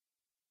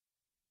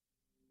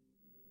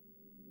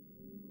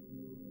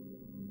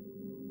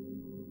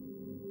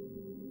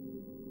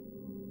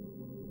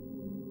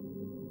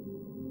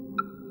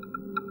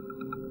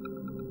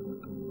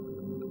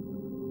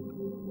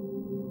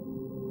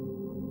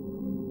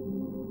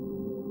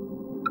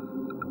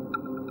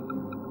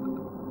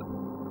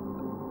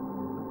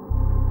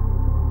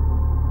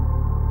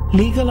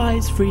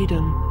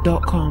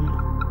LegalizeFreedom.com.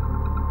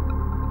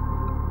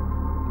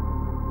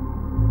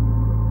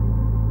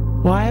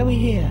 Why are we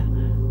here?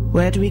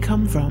 Where do we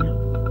come from?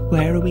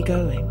 Where are we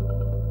going?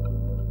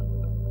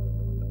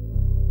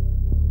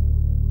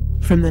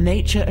 From the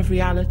nature of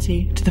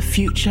reality to the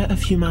future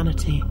of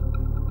humanity.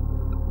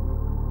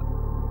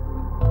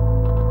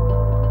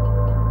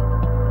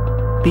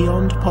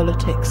 Beyond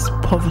politics,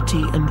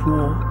 poverty and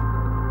war.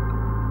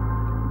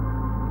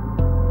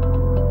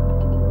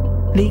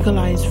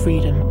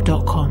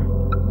 LegalizeFreedom.com.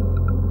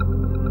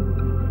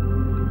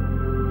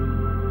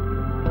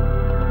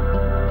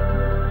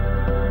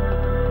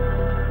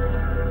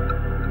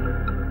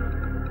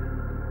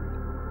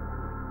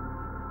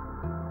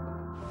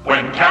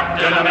 When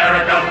Captain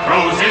America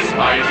throws his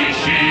mighty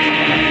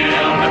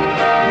shield,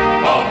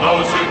 all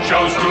those who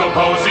chose to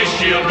oppose his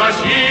shield must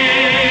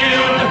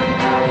yield.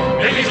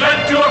 If he's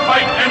led to a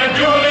fight and a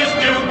duel is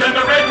due, then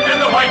the red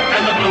and the white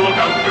and the blue will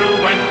come through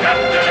when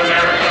Captain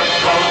America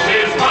throws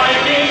his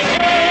mighty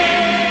shield.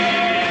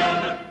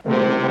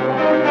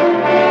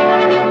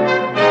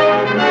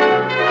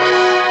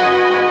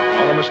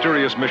 On a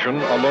mysterious mission,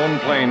 a lone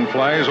plane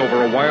flies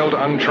over a wild,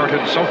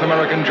 uncharted South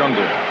American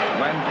jungle.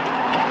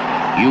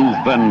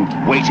 You've been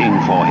waiting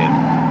for him.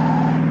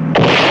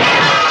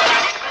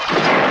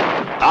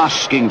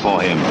 Asking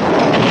for him.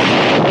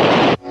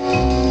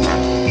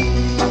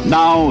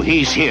 Now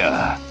he's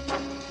here.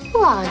 Who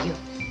are you?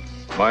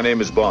 My name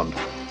is Bond.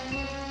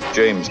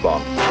 James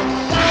Bond.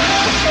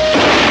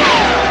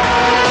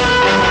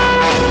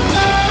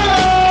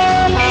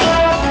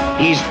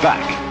 He's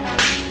back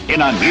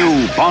in a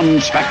new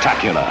Bond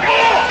spectacular.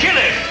 Kill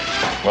him!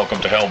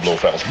 Welcome to hell,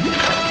 Blofeld.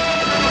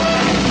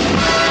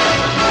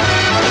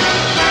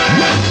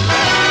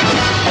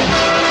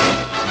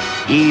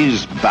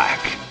 He's back.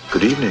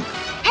 Good evening.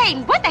 Hey,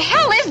 what the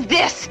hell is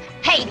this?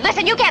 Hey,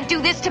 listen, you can't do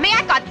this to me.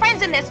 I've got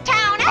friends in this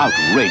town.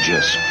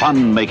 Outrageous,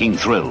 fun-making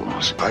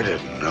thrills. I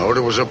didn't know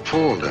there was a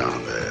pool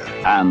down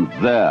there. And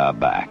they're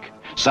back.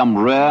 Some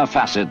rare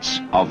facets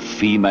of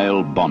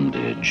female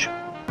bondage.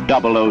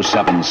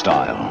 007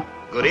 style.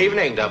 Good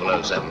evening,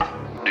 007.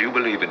 Do you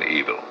believe in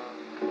evil?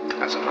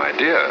 As an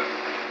idea.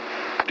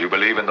 Do you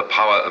believe in the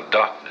power of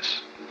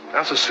darkness?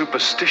 As a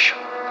superstition.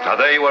 Now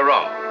there you are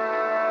wrong.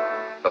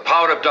 The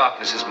power of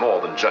darkness is more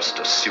than just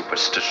a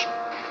superstition.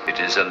 It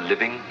is a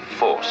living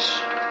force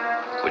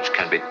which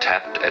can be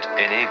tapped at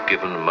any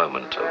given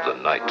moment of the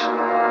night.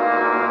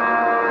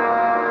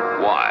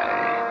 Why,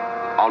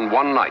 on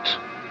one night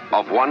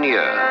of 1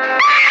 year,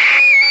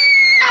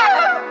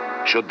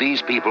 should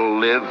these people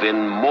live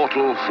in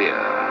mortal fear?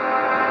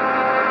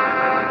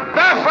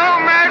 The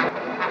foeman!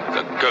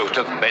 The goat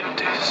of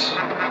Mendes.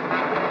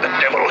 The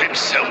devil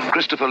himself.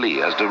 Christopher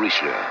Lee as de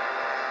Richelieu,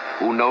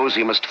 who knows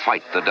he must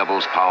fight the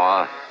devil's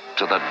power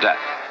to the death.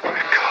 My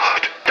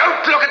God.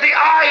 Don't look at the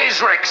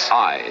eyes, Rex!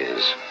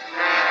 Eyes,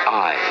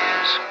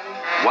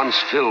 once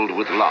filled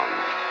with love,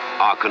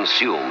 are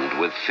consumed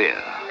with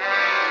fear.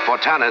 For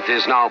Tanith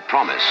is now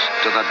promised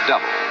to the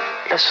devil.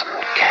 Listen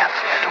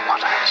carefully to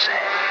what I say.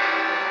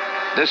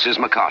 This is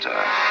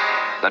Makata,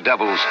 the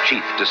devil's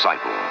chief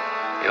disciple.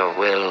 Your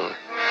will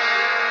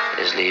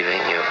is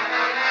leaving you,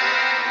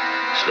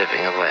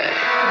 slipping away.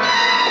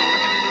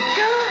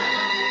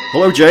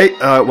 Hello, Jay.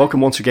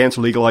 Welcome once again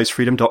to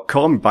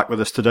LegalizeFreedom.com. Back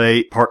with us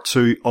today, part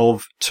 2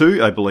 of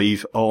 2, I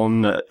believe,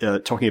 on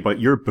talking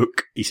about your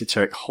book,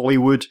 Esoteric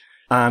Hollywood,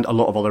 and a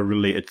lot of other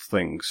related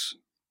things.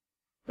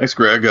 Thanks,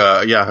 Greg.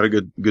 Yeah, I had a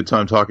good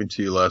time talking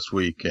to you last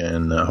week,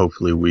 and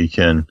hopefully we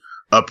can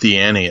up the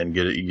ante and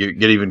get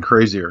even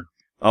crazier.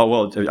 Oh,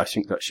 well, I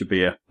think that should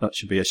be a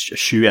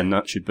shoe-in,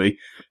 that should be.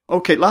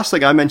 Okay, last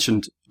thing I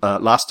mentioned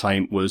last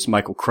time was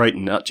Michael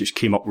Crichton. That just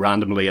came up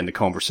randomly in the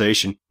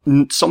conversation.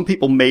 Some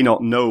people may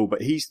not know,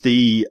 but he's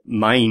the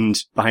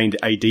mind behind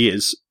the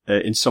ideas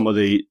in some of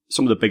the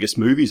biggest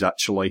movies,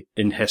 actually,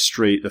 in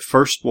history. The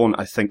first one,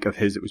 I think, of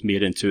his that was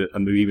made into a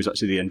movie was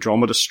actually the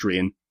Andromeda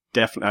Strain.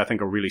 Definitely, I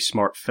think, a really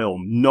smart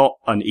film. Not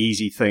an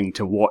easy thing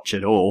to watch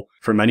at all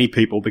for many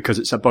people because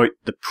it's about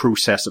the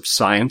process of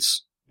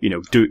science. You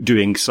know,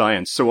 doing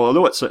science. So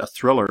although it's a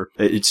thriller,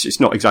 it's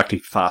not exactly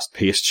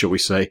fast-paced, shall we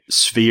say.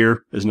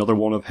 Sphere is another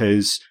one of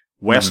his.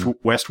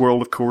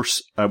 Westworld, of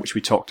course, which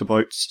we talked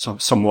about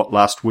somewhat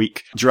last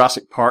week.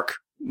 Jurassic Park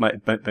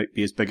might be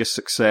his biggest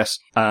success.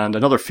 And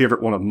another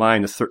favourite one of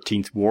mine, The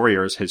 13th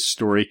Warrior, is his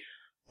story.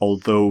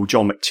 Although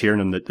John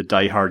McTiernan, the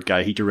Die Hard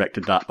guy, he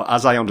directed that. But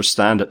as I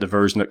understand it, the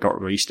version that got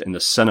released in the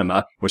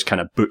cinema was kind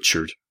of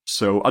butchered.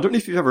 So I don't know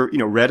if you've ever,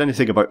 read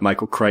anything about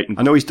Michael Crichton.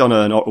 I know he's done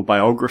an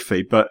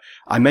autobiography, but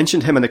I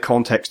mentioned him in the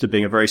context of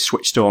being a very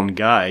switched on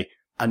guy,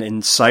 an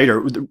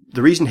insider.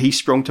 The reason he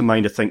sprung to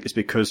mind, I think, is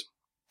because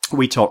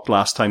we talked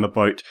last time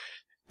about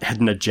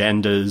hidden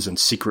agendas and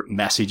secret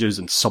messages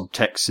and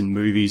subtexts in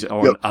movies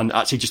and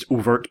actually just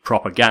overt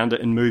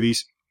propaganda in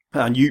movies.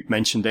 And you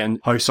mentioned then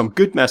how some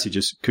good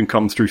messages can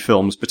come through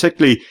films,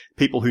 particularly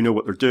people who know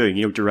what they're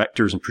doing,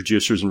 directors and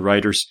producers and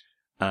writers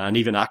and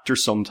even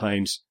actors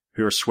sometimes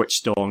who are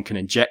switched on can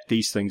inject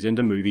these things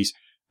into movies.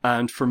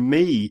 And for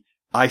me,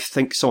 I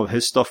think some of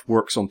his stuff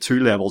works on two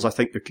levels. I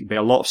think there could be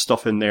a lot of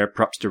stuff in there,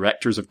 perhaps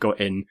directors have got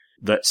in,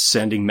 that's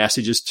sending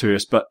messages to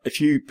us. But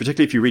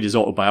particularly if you read his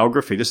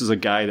autobiography, this is a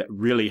guy that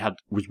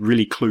was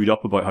really clued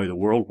up about how the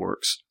world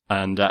works.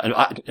 And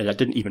I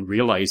didn't even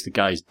realize the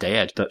guy's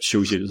dead. That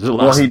shows you the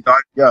last. Well, he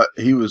died. Yeah,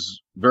 he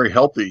was very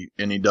healthy,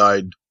 and he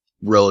died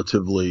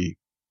relatively.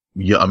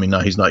 Yeah, I mean,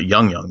 he's not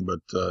young, but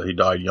he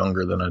died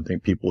younger than I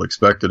think people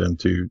expected him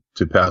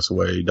to pass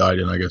away. He died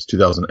in, I guess,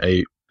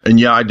 2008. And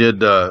yeah,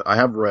 I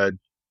have read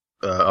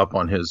up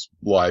on his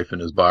life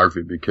and his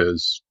biography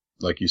because,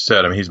 like you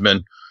said, I mean, he's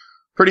been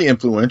pretty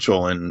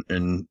influential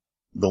in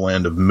the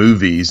land of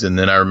movies. And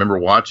then I remember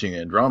watching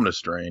Andromeda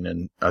Strain,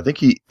 and I think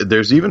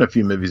there's even a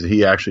few movies that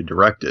he actually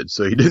directed.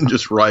 So he didn't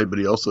just write, but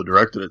he also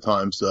directed at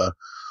times.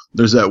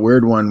 There's that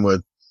weird one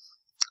with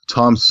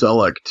Tom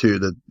Selleck too,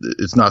 that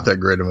it's not that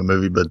great of a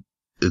movie, but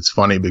it's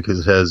funny because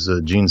it has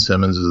Gene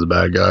Simmons as the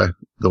bad guy,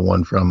 the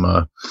one from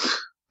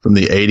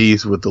the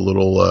 80s with the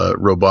little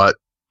robot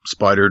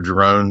spider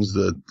drones.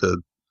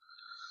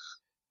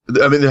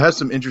 I mean, it has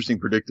some interesting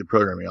predictive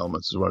programming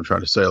elements, is what I'm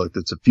trying to say. Like,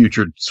 it's a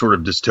future sort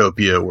of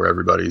dystopia where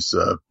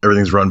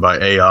everything's run by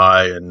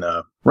AI. And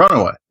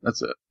Runaway,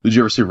 that's it. Did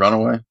you ever see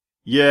Runaway?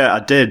 Yeah, I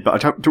did,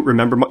 but I don't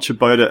remember much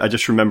about it. I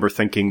just remember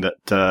thinking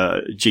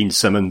that Gene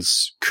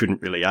Simmons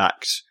couldn't really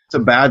act. It's a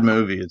bad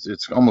movie.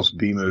 It's almost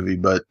B movie,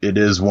 but it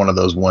is one of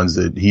those ones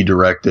that he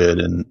directed,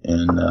 and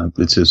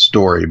it's his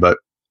story. But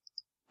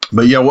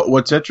yeah,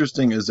 what's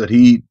interesting is that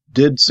he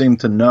did seem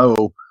to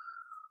know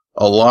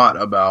a lot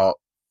about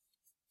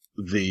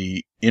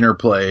the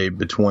interplay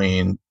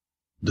between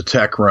the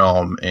tech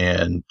realm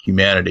and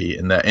humanity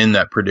in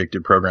that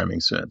predictive programming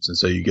sense. And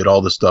so you get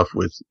all the stuff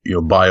with,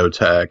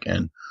 biotech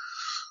and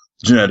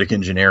genetic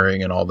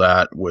engineering and all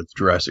that with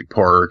Jurassic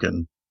Park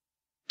and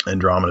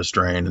Andromeda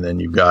Strain. And then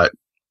you've got,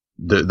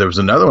 there was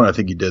another one I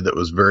think he did that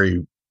was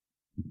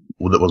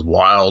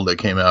wild that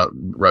came out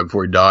right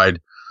before he died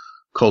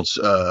called,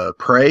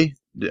 Prey.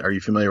 Are you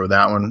familiar with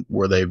that one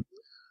where they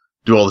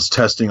do all this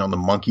testing on the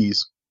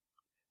monkeys?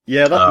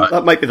 Yeah,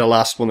 that might be the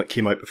last one that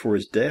came out before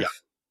his death. Yeah,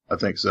 I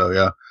think so,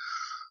 yeah.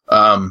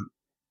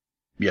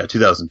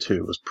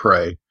 2002 was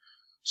Prey.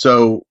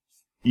 So,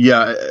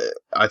 yeah,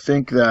 I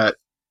think that,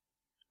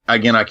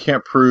 again, I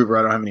can't prove, or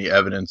I don't have any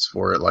evidence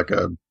for it, like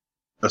a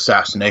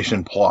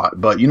assassination plot,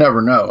 but you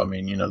never know. I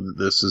mean,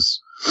 this is,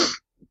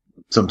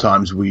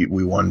 sometimes we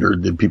wonder,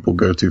 did people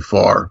go too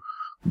far?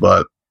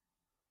 But,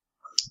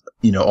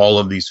 all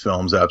of these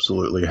films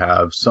absolutely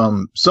have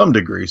some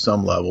degree,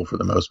 some level for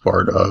the most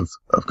part of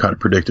kind of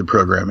predictive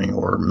programming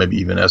or maybe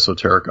even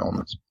esoteric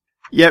elements.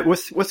 Yeah,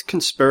 with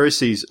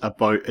conspiracies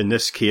about, in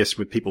this case,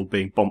 with people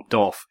being bumped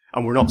off,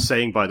 and we're not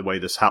saying, by the way,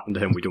 this happened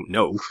to him, we don't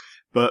know,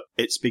 but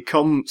it's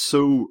become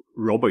so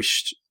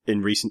rubbished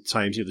in recent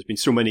times. There's been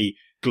so many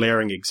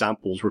glaring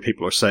examples where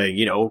people are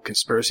saying,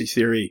 conspiracy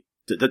theory,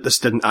 that this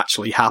didn't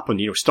actually happen,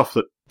 stuff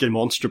that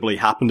demonstrably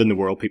happened in the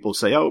world. People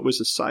say, oh, it was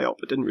a psyop,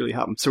 it didn't really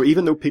happen. So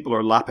even though people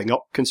are lapping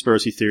up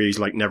conspiracy theories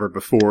like never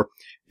before,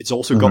 it's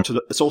also got to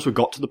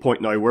the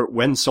point now where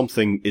when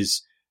something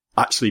is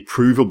actually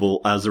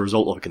provable as a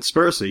result of a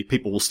conspiracy,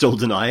 people will still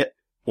deny it.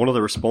 One of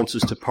the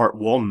responses to part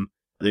one,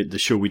 the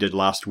show we did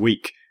last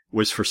week,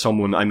 was for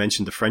someone, I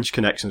mentioned The French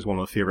Connection is one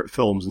of my favourite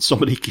films, and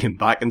somebody came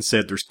back and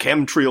said there's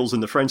chemtrails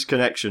in The French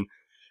Connection.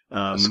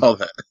 I saw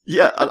that.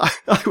 Yeah, and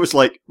I was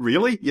like,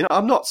 really?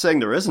 I'm not saying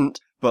there isn't,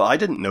 but I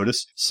didn't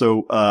notice.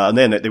 So, and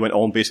then they went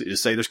on basically to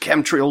say there's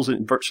chemtrails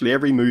in virtually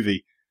every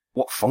movie.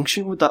 What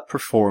function would that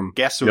perform?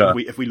 Guess so. Yeah.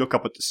 If we look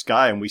up at the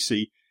sky and we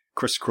see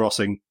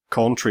crisscrossing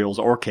contrails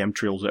or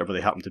chemtrails, whatever they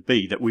happen to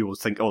be, that we will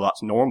think, oh,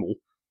 that's normal,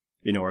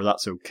 or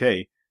that's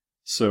okay.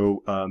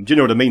 So, do you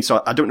know what I mean?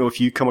 So I don't know if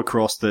you come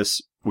across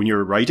this when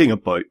you're writing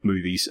about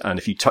movies, and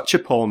if you touch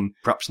upon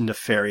perhaps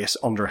nefarious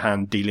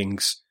underhand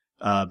dealings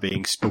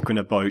being spoken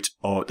about,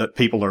 or that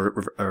people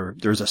are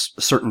there's a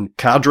certain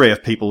cadre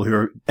of people who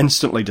are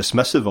instantly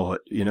dismissive of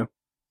it,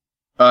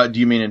 Do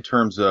you mean in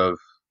terms of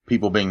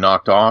people being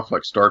knocked off,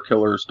 like star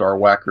killers, star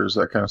whackers,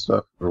 that kind of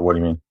stuff? Or what do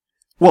you mean?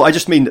 Well, I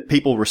just mean that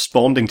people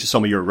responding to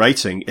some of your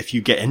writing, if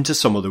you get into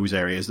some of those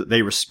areas, that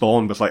they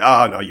respond with like,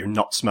 no, you're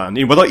nuts, man,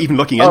 without even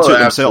looking into it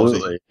themselves.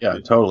 Absolutely. Yeah,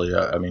 totally.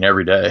 I mean,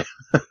 every day.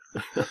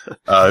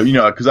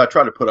 Because I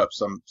try to put up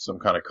some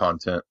kind of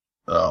content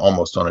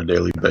almost on a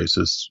daily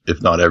basis,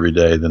 if not every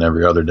day, then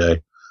every other day.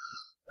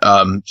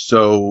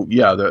 So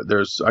yeah,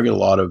 I get a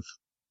lot of,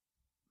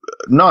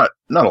 not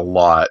a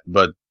lot,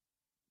 but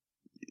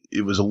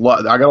it was a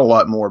lot. I got a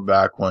lot more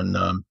back when,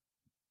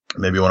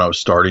 maybe when I was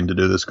starting to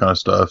do this kind of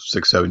stuff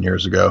 6-7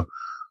 years ago.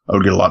 I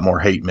would get a lot more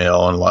hate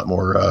mail and a lot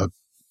more,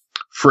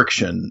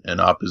 friction and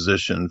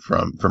opposition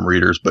from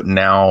readers. But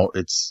now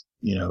it's,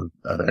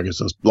 I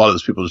guess a lot of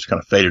those people just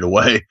kind of faded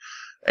away.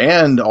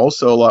 And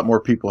also a lot more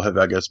people have,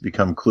 I guess,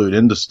 become clued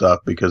into stuff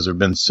because there have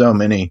been so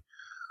many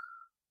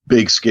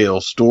big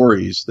scale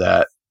stories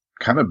that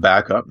kind of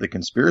back up the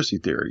conspiracy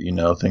theory,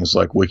 things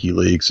like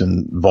WikiLeaks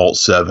and Vault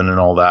 7 and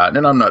all that.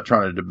 And I'm not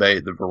trying to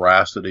debate the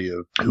veracity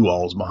of who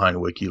all is behind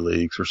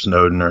WikiLeaks or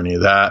Snowden or any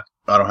of that.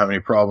 I don't have any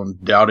problem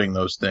doubting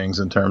those things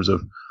in terms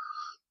of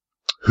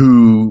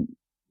who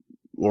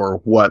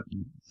or what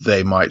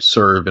they might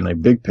serve in a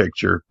big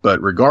picture.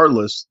 But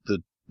regardless,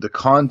 the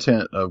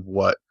content of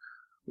what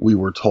we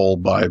were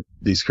told by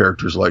these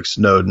characters like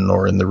Snowden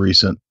or in the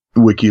recent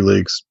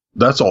WikiLeaks,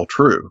 that's all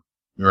true,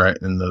 right?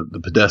 And the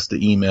Podesta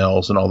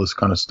emails and all this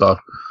kind of stuff.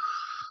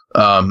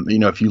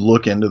 If you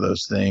look into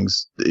those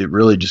things, it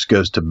really just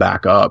goes to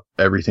back up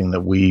everything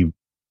that we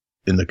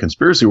in the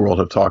conspiracy world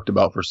have talked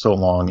about for so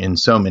long in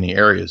so many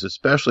areas,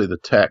 especially the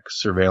tech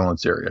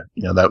surveillance area.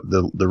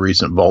 That the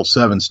recent Vault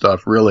 7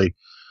 stuff really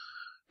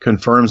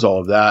confirms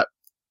all of that.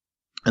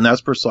 And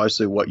that's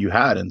precisely what you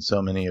had in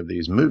so many of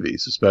these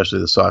movies, especially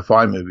the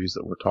sci-fi movies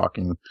that we're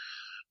talking,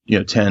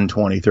 10,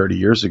 20, 30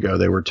 years ago.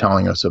 They were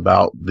telling us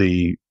about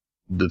the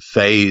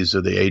phase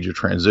of the age of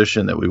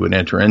transition that we would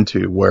enter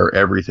into, where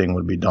everything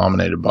would be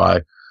dominated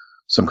by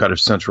some kind of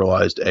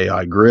centralized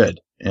AI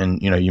grid.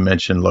 And, you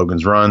mentioned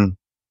Logan's Run.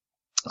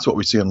 That's what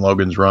we see in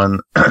Logan's Run.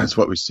 It's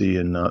what we see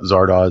in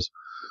Zardoz.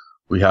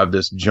 We have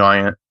this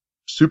giant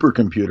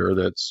supercomputer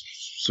that's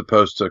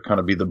supposed to kind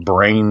of be the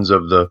brains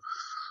of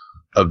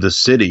the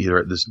city,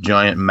 or this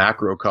giant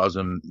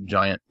macrocosm,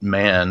 giant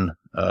man,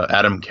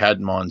 Adam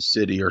Kadmon's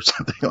city or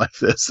something like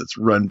this, that's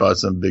run by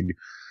some big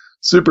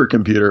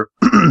supercomputer.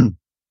 And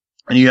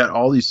you had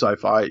all these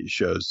sci-fi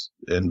shows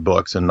and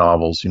books and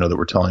novels, that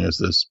were telling us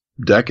this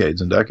decades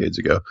and decades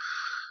ago.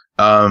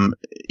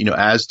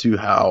 As to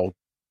how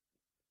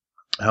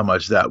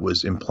much that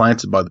was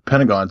implanted by the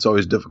Pentagon, it's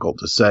always difficult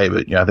to say.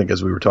 But, I think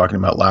as we were talking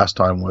about last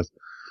time with,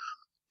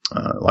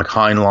 like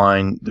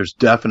Heinlein, there's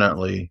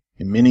definitely,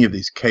 in many of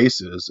these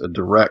cases, a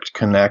direct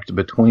connect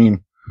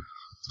between,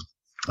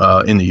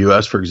 in the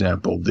U.S., for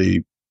example,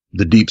 the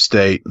deep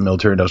state,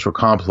 military industrial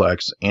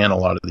complex, and a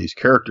lot of these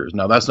characters.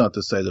 Now, that's not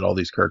to say that all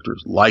these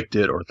characters liked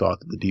it or thought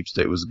that the deep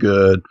state was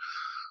good.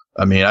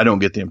 I mean, I don't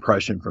get the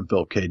impression from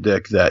Philip K.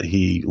 Dick that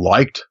he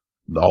liked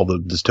all the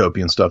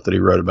dystopian stuff that he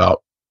wrote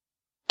about.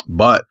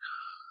 But,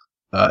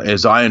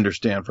 as I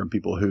understand from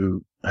people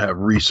who have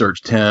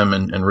researched him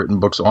and written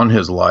books on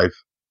his life,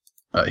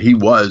 he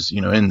was,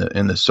 in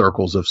the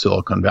circles of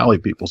Silicon Valley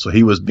people. So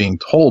he was being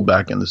told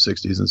back in the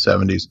 60s and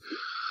 70s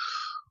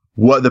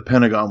what the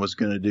Pentagon was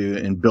going to do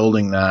in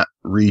building that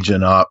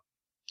region up.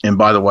 And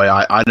by the way,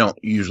 I don't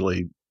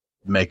usually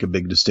make a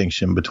big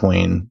distinction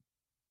between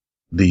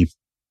the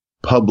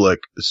public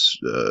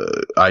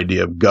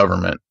idea of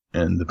government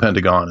and the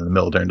Pentagon and the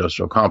military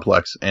industrial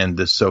complex and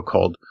this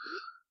so-called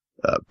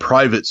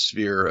private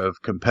sphere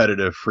of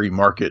competitive free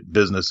market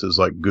businesses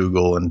like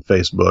Google and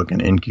Facebook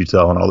and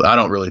In-Q-Tel and all that. I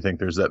don't really think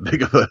there's that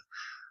big of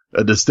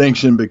a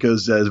distinction,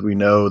 because as we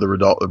know, the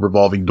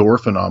revolving door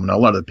phenomenon, a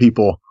lot of the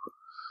people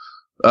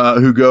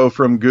who go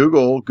from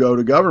Google go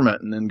to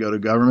government and then go to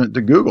government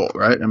to Google,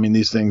 right? I mean,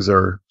 these things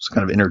are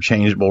kind of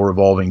interchangeable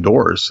revolving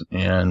doors.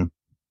 And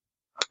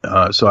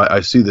so I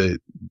see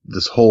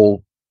this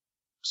whole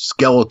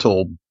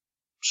skeletal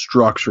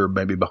structure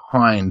maybe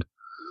behind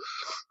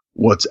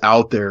what's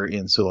out there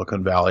in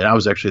Silicon Valley. I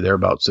was actually there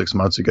about 6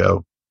 months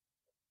ago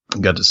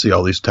and got to see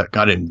all these tech.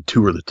 I didn't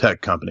tour the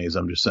tech companies.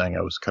 I'm just saying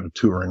I was kind of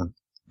touring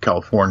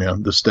California,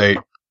 the state,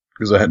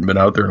 because I hadn't been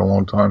out there in a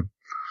long time.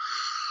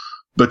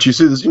 But you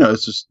see this,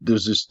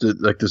 there's just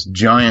like this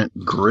giant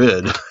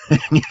grid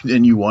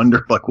and you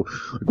wonder like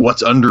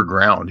what's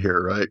underground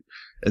here, right?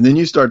 And then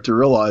you start to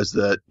realize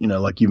that,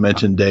 like you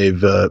mentioned Dave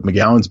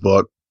McGowan's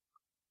book,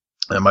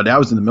 and my dad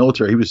was in the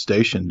military. He was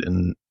stationed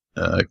in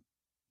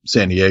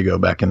San Diego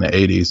back in the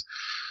 80s.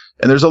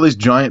 And there's all these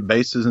giant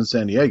bases in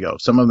San Diego.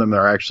 Some of them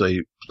are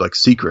actually like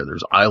secret.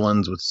 There's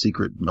islands with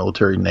secret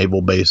military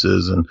naval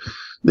bases. And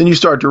then you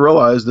start to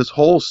realize this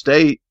whole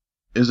state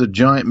is a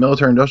giant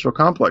military industrial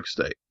complex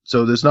state.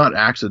 So it's not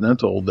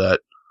accidental that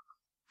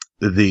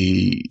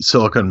the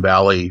Silicon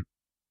Valley,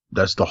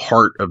 that's the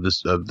heart of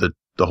the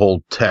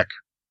whole tech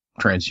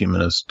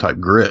transhumanist type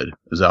grid,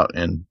 is out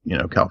in,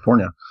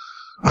 California,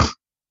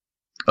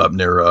 up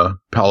near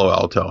Palo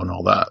Alto and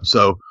all that.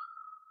 So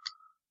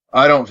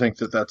I don't think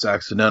that that's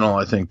accidental.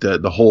 I think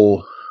that the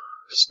whole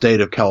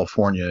state of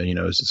California,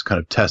 is this kind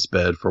of test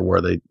bed for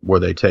where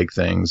they take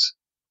things.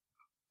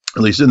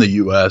 At least in the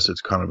U.S.,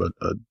 it's kind of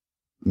a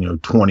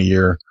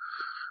 20-year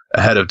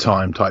ahead of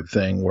time type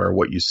thing, where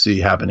what you see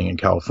happening in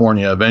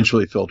California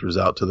eventually filters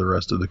out to the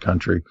rest of the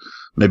country,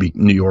 maybe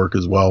New York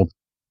as well.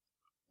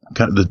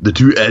 Kind of the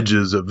two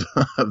edges of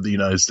the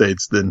United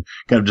States, then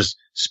kind of just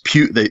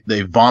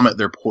they vomit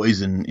their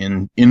poison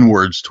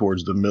inwards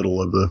towards the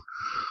middle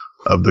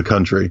of the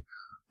country.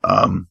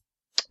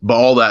 But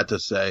all that to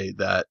say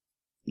that,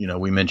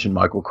 we mentioned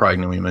Michael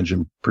Crichton and we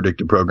mentioned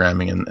predictive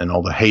programming and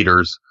all the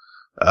haters.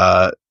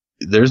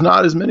 There's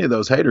not as many of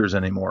those haters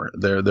anymore.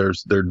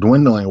 They're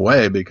dwindling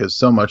away because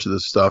so much of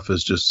this stuff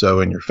is just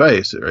so in your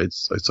face.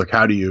 It's like,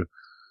 how do you,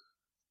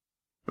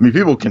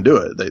 people can do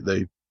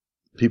it.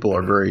 People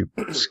are very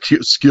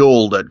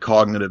skilled at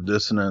cognitive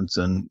dissonance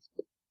and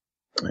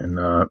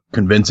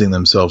convincing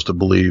themselves to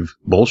believe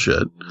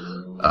bullshit.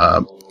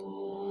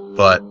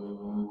 But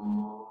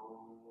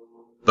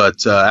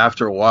But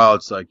after a while,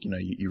 it's like,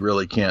 you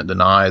really can't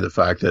deny the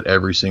fact that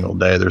every single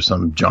day there's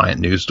some giant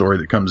news story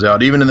that comes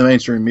out, even in the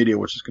mainstream media,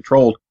 which is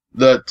controlled,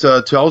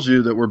 that tells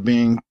you that we're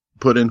being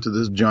put into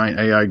this giant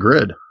AI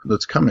grid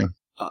that's coming.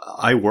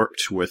 I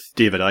worked with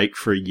David Icke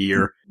for a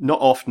year, not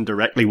often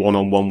directly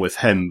one-on-one with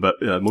him, but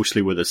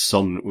mostly with his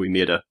son. We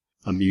made a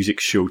music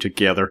show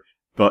together.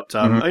 But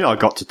I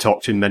got to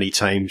talk to him many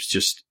times,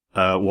 just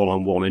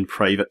one-on-one in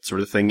private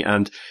sort of thing.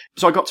 And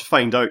so I got to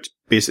find out,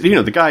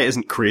 basically, the guy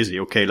isn't crazy,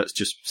 okay? Let's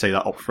just say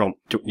that up front.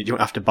 You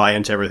don't have to buy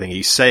into everything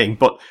he's saying.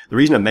 But the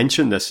reason I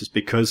mention this is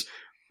because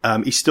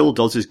he still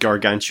does his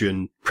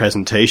gargantuan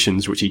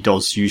presentations, which he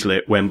does usually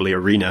at Wembley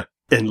Arena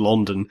in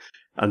London,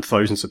 and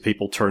thousands of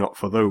people turn up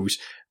for those.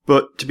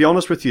 But to be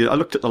honest with you, I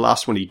looked at the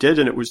last one he did,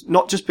 and it was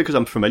not just because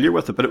I'm familiar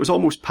with it, but it was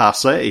almost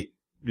passé.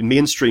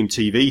 Mainstream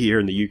TV here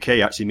in the UK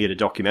actually made a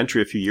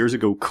documentary a few years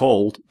ago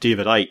called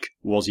David Icke,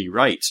 Was He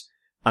Right?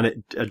 And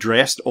it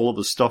addressed all of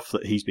the stuff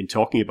that he's been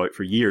talking about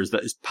for years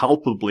that is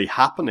palpably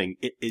happening.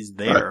 It is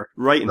there,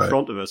 right in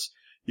front of us,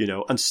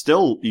 and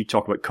still you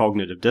talk about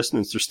cognitive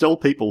dissonance. There's still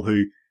people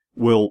who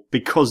will,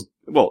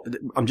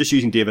 I'm just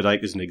using David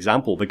Icke as an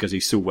example because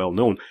he's so well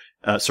known,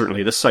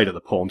 certainly this side of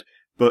the pond,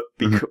 but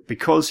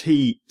because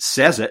he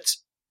says it,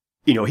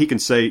 he can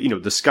say,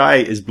 the sky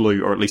is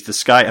blue, or at least the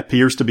sky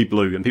appears to be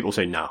blue, and people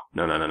say, no,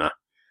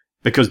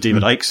 because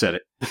David Icke said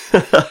it.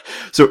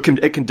 So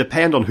it can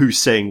depend on who's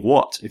saying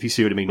what, if you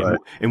see what I mean,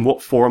 in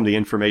what form the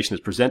information is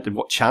presented,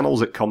 what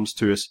channels it comes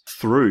to us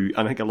through.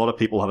 And I think a lot of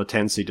people have a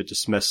tendency to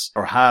dismiss,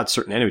 or had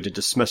certainly anyway, to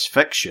dismiss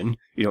fiction.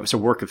 It's a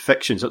work of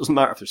fiction, so it doesn't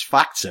matter if there's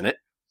facts in it.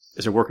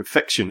 It's a work of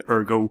fiction,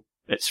 ergo,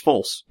 it's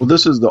false. Well,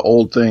 this is the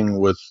old thing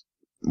with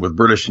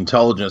British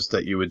intelligence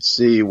that you would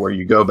see where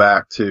you go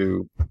back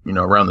to,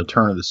 around the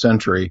turn of the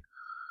century.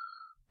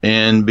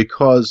 And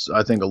because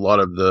I think a lot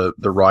of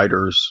the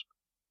writers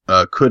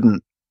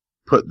couldn't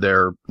put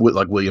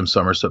like William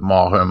Somerset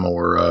Maugham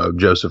or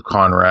Joseph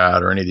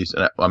Conrad or any of these,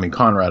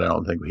 Conrad, I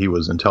don't think he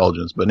was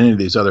intelligence, but any of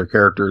these other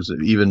characters,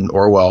 even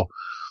Orwell,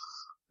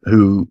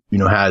 who,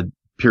 had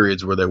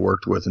periods where they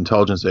worked with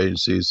intelligence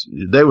agencies,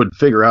 they would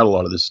figure out a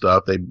lot of this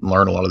stuff. They'd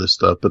learn a lot of this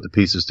stuff, put the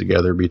pieces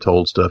together, be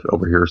told stuff,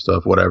 overhear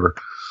stuff, whatever.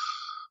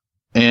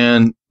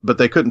 But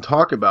they couldn't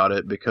talk about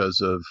it because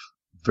of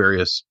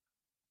various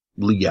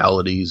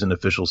legalities and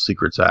official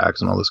secrets acts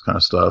and all this kind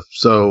of stuff.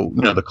 So,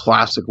 the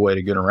classic way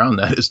to get around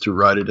that is to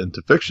write it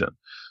into fiction.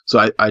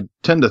 So I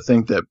tend to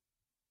think that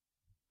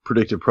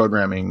predictive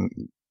programming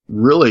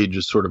really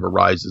just sort of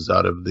arises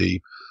out of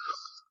the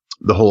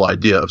whole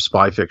idea of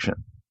spy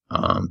fiction.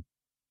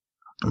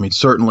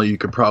 Certainly you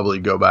could probably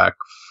go back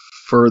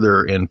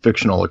further in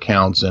fictional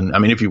accounts. And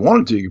if you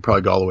wanted to, you could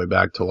probably go all the way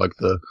back to like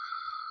the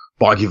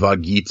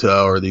Bhagavad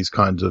Gita or these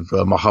kinds of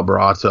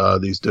Mahabharata,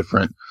 these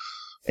different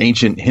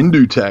ancient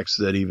Hindu texts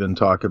that even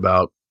talk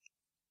about,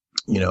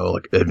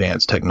 like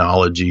advanced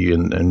technology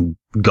and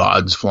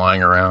gods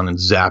flying around and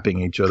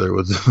zapping each other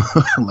with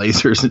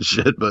lasers and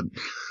shit. But,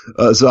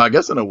 so I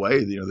guess in a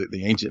way,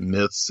 the ancient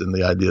myths and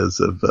the ideas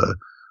of,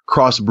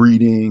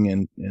 crossbreeding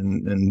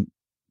and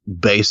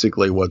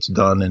basically what's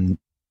done in,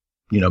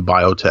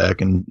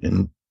 biotech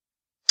and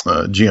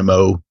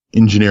GMO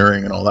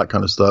engineering and all that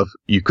kind of stuff.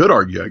 You could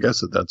argue, I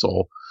guess, that that's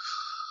all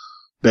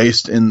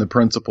based in the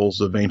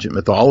principles of ancient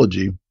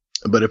mythology.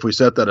 But if we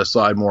set that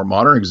aside, more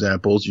modern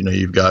examples,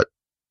 you've got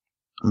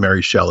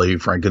Mary Shelley,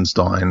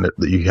 Frankenstein, that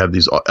you have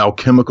these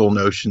alchemical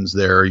notions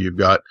there. You've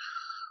got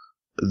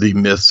the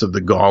myths of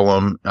the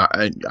golem.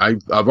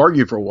 I've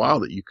argued for a while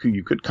that you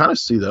could kind of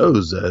see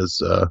those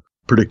as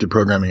predictive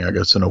programming, I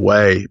guess, in a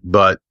way,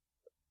 but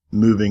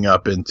moving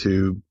up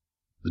into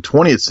the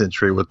 20th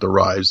century with the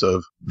rise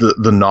of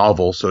the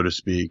novel, so to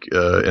speak,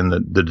 and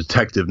the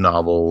detective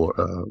novel,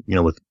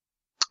 with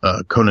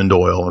Conan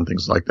Doyle and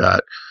things like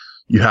that,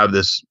 you have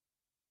this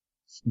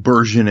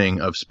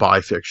burgeoning of spy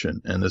fiction.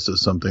 And this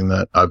is something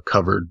that I've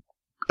covered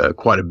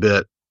quite a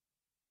bit,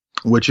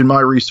 which in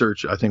my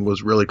research, I think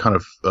was really kind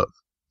of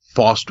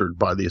fostered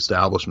by the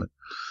establishment.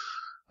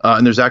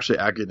 And there's actually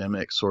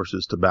academic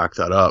sources to back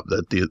that up,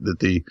 that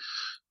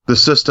the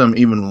system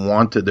even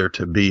wanted there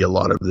to be a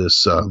lot of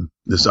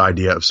this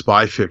idea of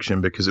spy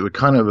fiction, because it would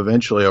kind of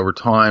eventually over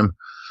time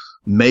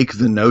make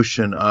the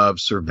notion of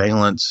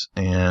surveillance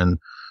and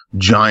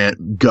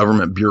giant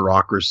government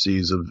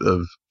bureaucracies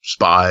of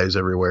spies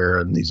everywhere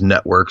and these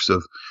networks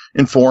of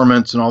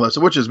informants and all that, so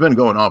which has been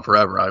going on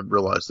forever. I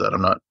realize that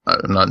I'm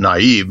not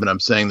naive, but I'm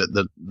saying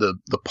that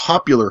the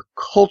popular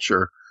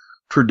culture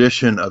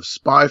tradition of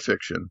spy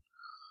fiction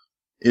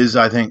is,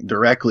 I think,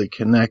 directly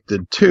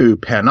connected to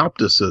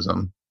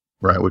panopticism,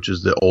 right, which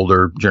is the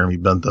older Jeremy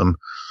Bentham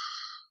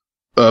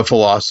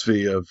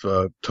philosophy of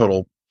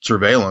total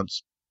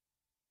surveillance.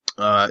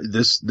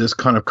 This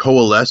kind of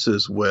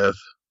coalesces with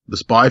the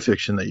spy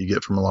fiction that you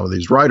get from a lot of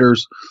these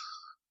writers,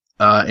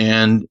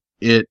 and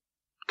it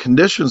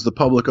conditions the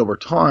public over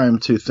time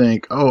to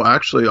think, oh,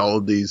 actually, all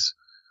of these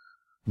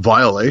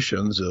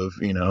violations of,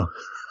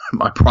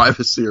 my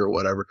privacy or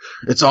whatever,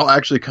 it's all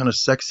actually kind of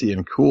sexy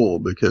and cool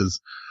because,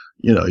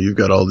 you've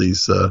got all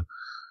these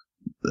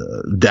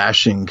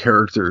dashing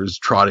characters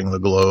trotting the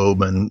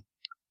globe and,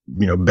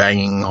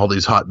 banging all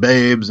these hot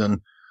babes and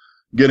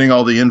getting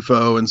all the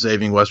info and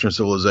saving Western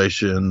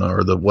civilization or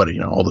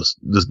all this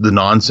the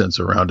nonsense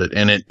around it.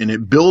 And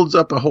it builds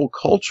up a whole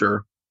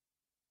culture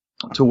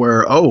to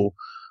where,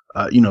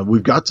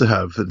 we've got to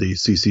have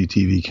these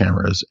CCTV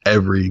cameras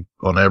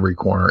on every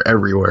corner,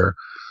 everywhere.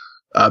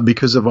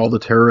 Because of all the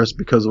terrorists,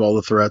 because of all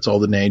the threats, all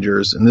the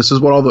dangers. And this is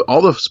what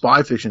all the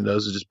spy fiction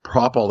does, is just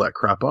prop all that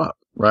crap up,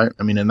 right?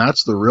 I mean, and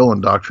that's the real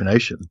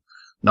indoctrination,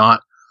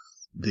 not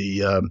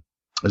the,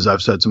 as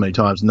I've said so many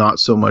times, not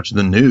so much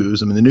the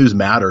news. I mean, the news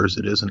matters.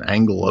 It is an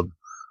angle of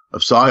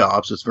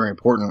psyops. It's very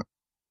important,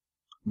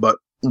 but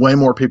way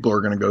more people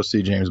are going to go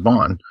see James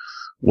Bond.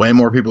 Way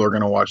more people are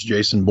going to watch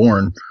Jason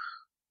Bourne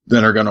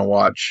than are going to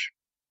watch,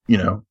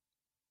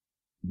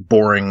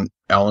 boring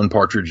Alan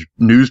Partridge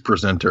news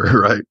presenter,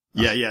 right?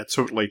 Yeah,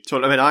 totally.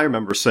 I mean, I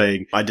remember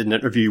saying, I did an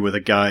interview with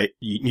a guy,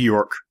 New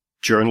York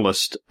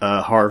journalist,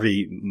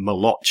 Harvey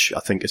Maloch,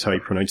 I think is how he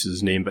pronounces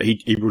his name, but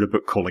he wrote a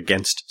book called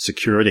Against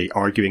Security,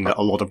 arguing that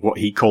a lot of what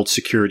he called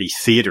security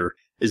theater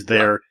is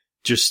there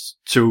just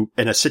to,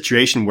 in a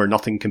situation where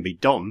nothing can be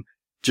done,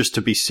 just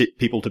to be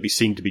people to be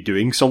seen to be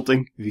doing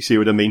something, if you see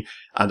what I mean.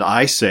 And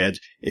I said,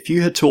 if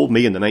you had told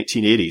me in the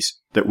 1980s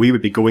that we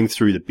would be going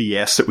through the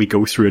BS that we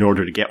go through in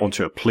order to get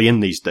onto a plane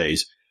these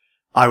days,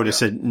 I would have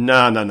said,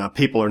 no,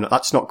 people are not,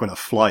 that's not going to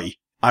fly.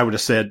 I would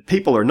have said,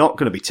 people are not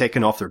going to be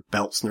taking off their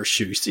belts and their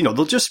shoes.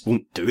 They'll just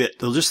won't do it.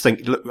 They'll just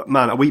think, look,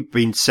 man, are we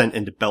being sent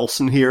into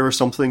Belson here or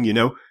something?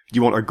 Do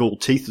you want our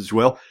gold teeth as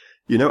well?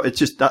 It's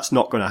just, that's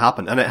not going to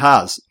happen. And it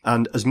has.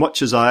 And as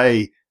much as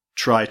I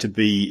try to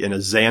be in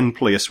a zen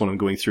place when I'm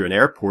going through an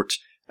airport,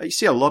 I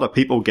see a lot of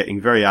people getting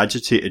very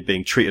agitated,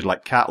 being treated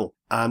like cattle.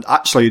 And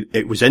actually,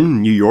 it was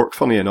in New York,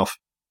 funny enough.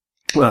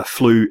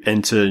 Flew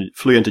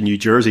into New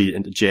Jersey,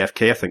 into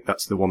JFK. I think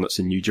that's the one that's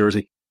in New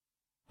Jersey.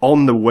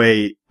 On the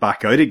way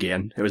back out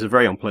again, it was a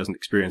very unpleasant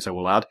experience, I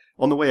will add.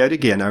 On the way out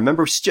again, I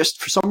remember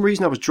just for some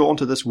reason I was drawn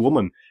to this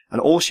woman,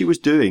 and all she was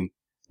doing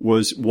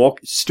was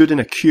stood in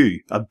a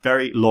queue, a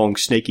very long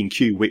snaking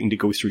queue, waiting to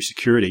go through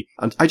security.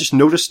 And I just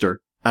noticed her,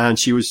 and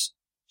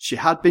she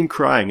had been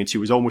crying, and she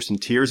was almost in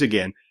tears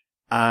again,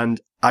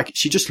 and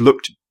she just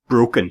looked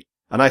broken.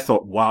 And I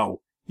thought, wow,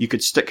 you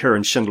could stick her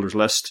in Schindler's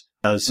List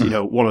as,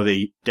 one of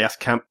the death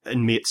camp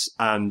inmates,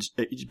 and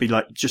it'd be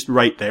like, just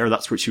right there,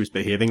 that's what she was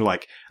behaving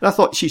like. And I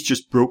thought, she's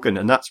just broken,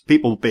 and that's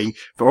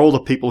for all the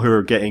people who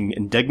are getting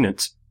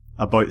indignant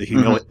about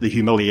the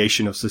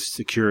humiliation of the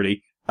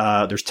security,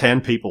 there's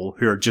 10 people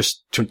who are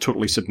just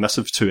totally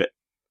submissive to it.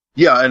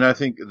 Yeah, and I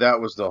think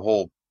that was the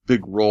whole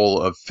big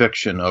role of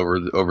fiction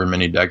over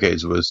many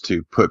decades, was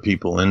to put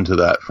people into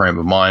that frame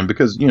of mind,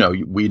 because,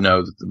 we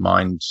know that the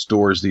mind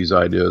stores these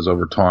ideas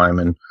over time,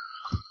 and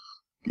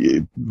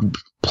it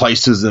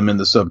places them in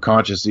the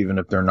subconscious, even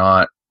if they're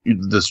not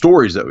the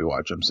stories that we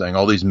watch. I'm saying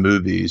all these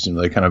movies,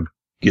 they kind of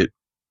get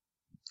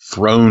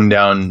thrown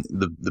down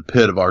the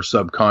pit of our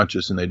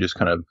subconscious, and they just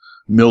kind of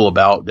mill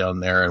about down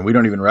there, and we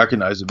don't even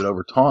recognize it. But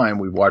over time,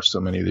 we've watched so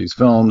many of these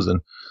films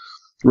and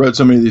read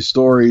so many of these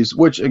stories,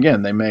 which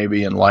again, they may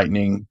be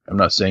enlightening. I'm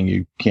not saying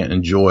you can't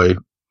enjoy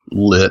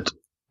lit.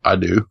 I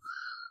do.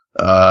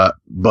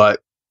 But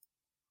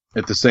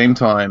at the same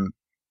time,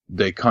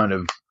 they kind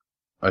of,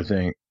 I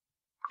think,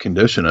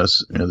 condition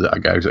us. I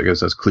guess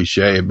that's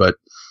cliche, but it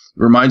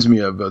reminds me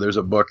of there's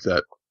a book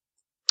that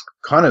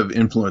kind of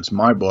influenced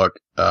my book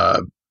by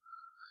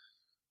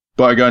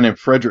a guy named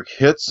Frederick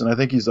Hitz, and I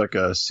think he's like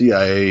a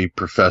CIA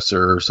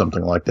professor or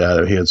something like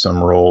that. He had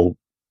some role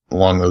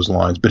along those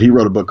lines, but he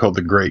wrote a book called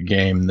The Great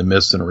Game: The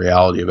Myths and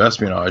Reality of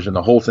Espionage, and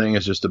the whole thing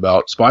is just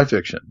about spy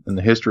fiction and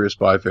the history of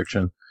spy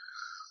fiction.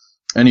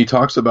 And he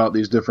talks about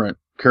these different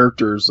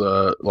characters,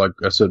 like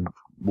I said,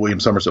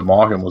 William Somerset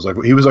Maugham was like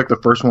the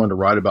first one to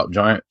write about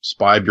giant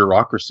spy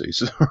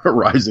bureaucracies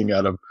rising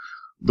out of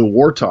the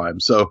wartime.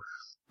 So,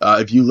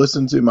 if you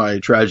listen to my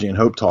Tragedy and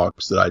Hope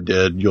talks that I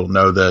did, you'll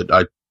know that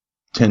I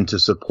tend to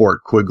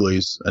support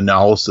Quigley's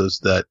analysis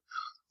that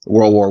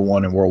World War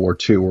I and World War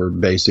II were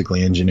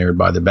basically engineered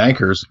by the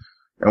bankers.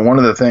 And one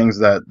of the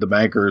things that the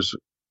bankers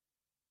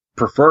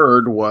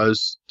preferred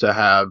was to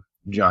have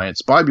giant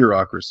spy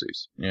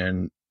bureaucracies.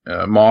 And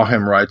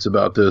Maugham writes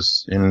about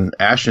this in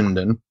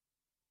Ashendon,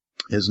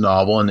 his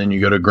novel, and then you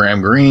go to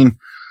Graham Greene,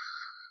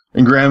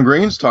 and Graham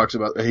Greene talks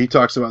about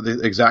the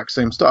exact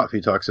same stuff.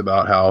 He talks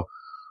about how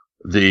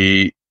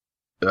he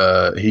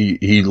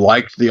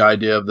liked the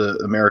idea of the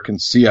American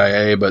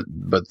CIA, but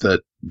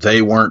that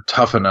they weren't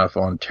tough enough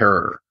on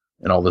terror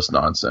and all this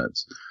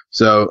nonsense.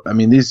 So, I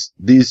mean,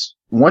 these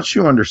once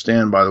you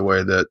understand, by the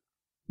way, that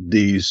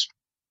these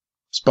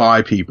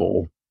spy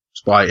people,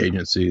 spy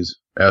agencies,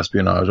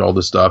 espionage, all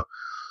this stuff,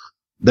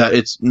 that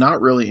it's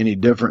not really any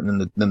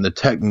different than the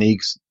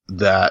techniques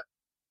that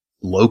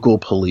local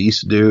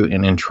police do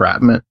in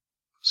entrapment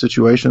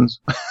situations.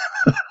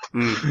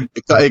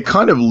 It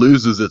kind of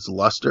loses its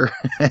luster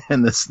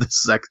and the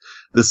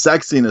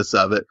sexiness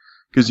of it,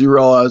 because you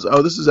realize,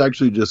 oh, this is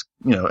actually just,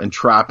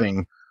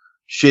 entrapping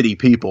shitty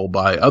people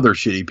by other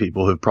shitty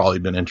people who've probably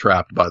been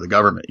entrapped by the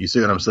government. You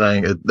see what I'm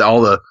saying?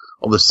 All the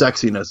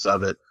sexiness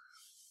of it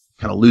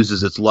kind of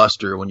loses its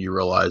luster when you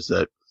realize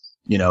that,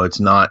 it's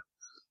not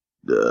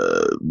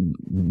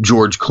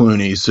George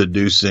Clooney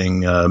seducing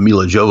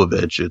Mila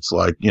Jovovich. It's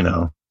like,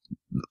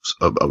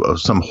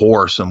 some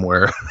whore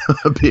somewhere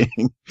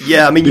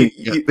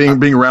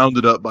being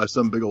rounded up by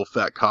some big old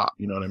fat cop.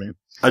 You know what I mean?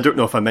 I don't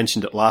know if I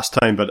mentioned it last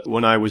time, but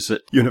when I was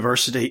at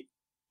university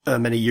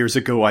many years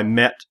ago, I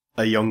met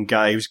a young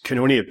guy who can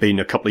only have been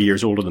a couple of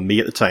years older than me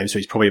at the time, so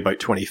he's probably about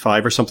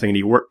 25 or something, and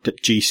he worked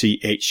at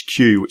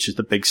GCHQ, which is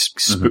the big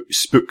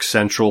spook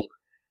central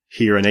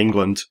here in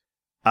England.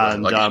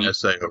 And like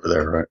NSA over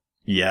there, right?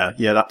 Yeah,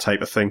 that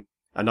type of thing.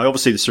 And now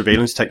obviously the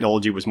surveillance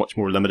technology was much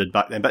more limited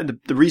back then, but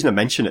the reason I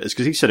mention it is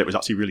because he said it was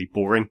actually really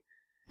boring.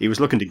 He was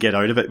looking to get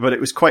out of it, but it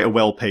was quite a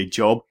well-paid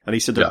job, and he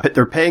said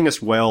they're paying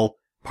us well,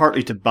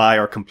 partly to buy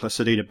our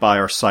complicity, to buy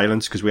our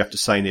silence, because we have to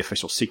sign the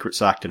Official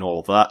Secrets Act and all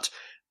of that.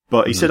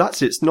 But he said,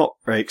 actually, it's not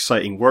very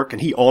exciting work,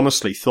 and he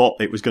honestly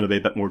thought it was going to be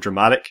a bit more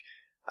dramatic.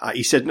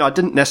 He said, no, I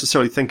didn't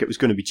necessarily think it was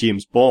going to be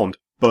James Bond,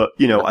 but,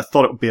 I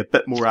thought it would be a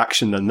bit more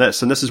action than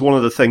this. And this is one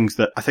of the things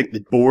that I think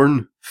the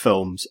Bourne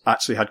films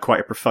actually had quite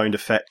a profound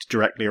effect,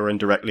 directly or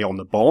indirectly, on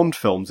the Bond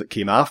films that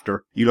came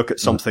after. You look at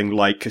something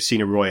like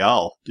Casino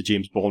Royale, the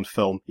James Bond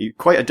film,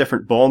 quite a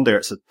different Bond there.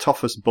 It's the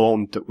toughest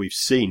Bond that we've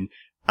seen.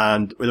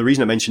 And the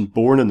reason I mentioned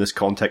Bourne in this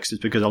context is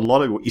because a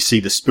lot of what you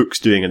see the spooks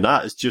doing in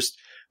that is just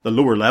the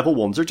lower level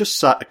ones. They're just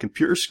sat at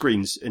computer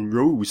screens in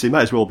rows. They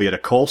might as well be at a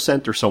call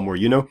center somewhere,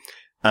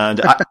 and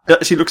it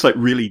actually looks like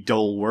really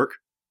dull work.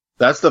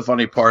 That's the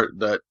funny part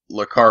that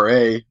Le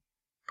Carré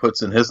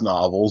puts in his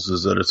novels,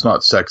 is that it's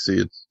not sexy.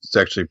 It's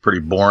actually pretty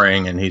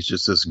boring. And he's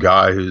just this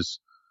guy who's,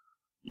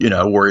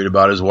 worried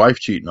about his wife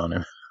cheating on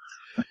him.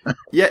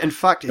 Yeah. In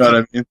fact, you know what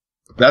I mean?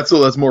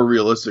 That's more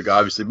realistic,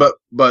 obviously. But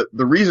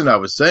the reason I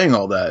was saying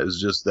all that is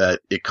just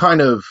that it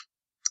kind of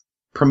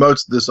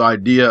promotes this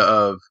idea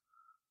of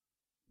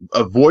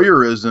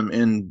voyeurism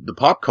in the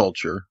pop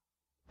culture.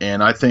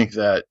 And I think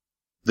that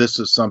this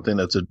is something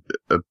that's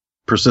a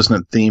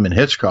persistent theme in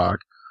Hitchcock,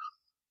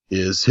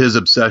 is his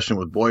obsession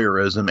with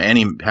voyeurism. And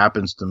he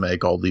happens to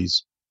make all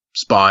these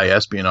spy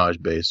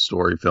espionage based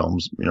story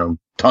films,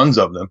 tons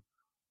of them.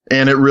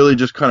 And it really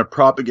just kind of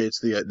propagates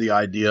the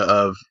idea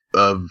of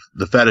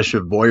the fetish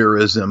of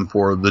voyeurism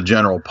for the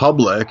general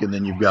public. And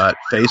then you've got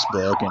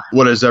Facebook, and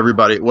what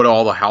do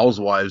all the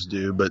housewives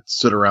do but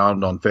sit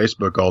around on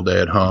Facebook all day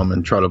at home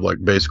and try to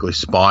basically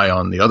spy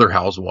on the other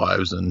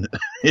housewives and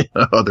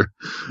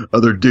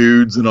other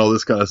dudes and all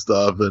this kind of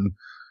stuff. And,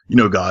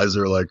 guys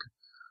are like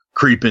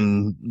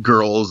creeping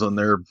girls on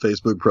their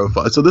Facebook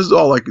profile. So this is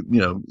all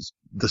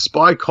the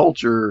spy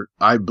culture,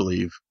 I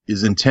believe,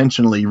 is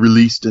intentionally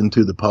released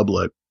into the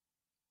public.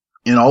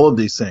 And all of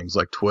these things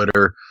like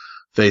Twitter,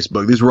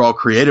 Facebook, these were all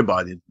created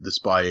by the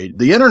spy age.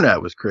 The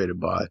internet was created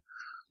by,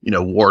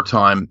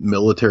 wartime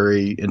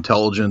military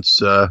intelligence,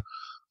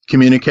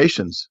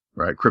 communications,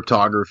 right?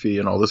 Cryptography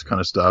and all this kind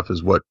of stuff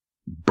is what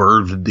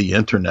birthed the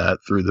internet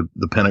through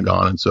the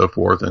Pentagon and so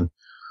forth, and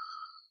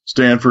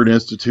Stanford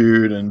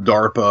Institute and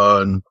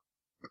DARPA and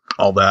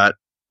all that.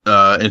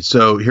 And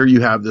so here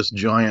you have this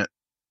giant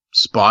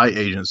spy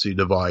agency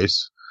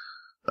device,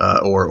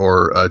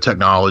 or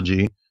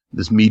technology,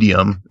 this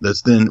medium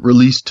that's then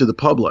released to the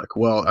public.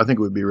 Well, I think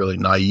it would be really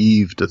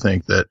naive to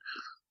think that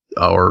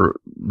our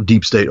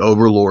deep state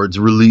overlords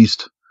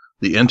released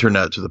the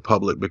internet to the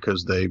public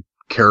because they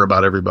care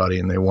about everybody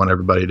and they want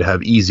everybody to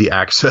have easy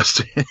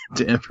access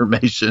to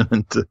information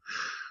and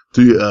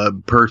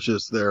to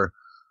purchase their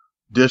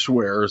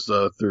dishwares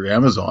through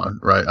Amazon,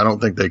 right? I don't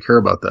think they care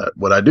about that.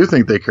 What I do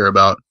think they care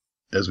about,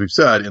 as we've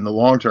said, in the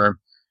long term,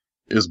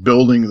 is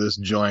building this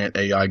giant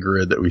AI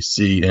grid that we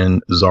see in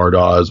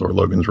Zardoz or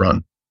Logan's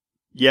Run.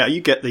 Yeah,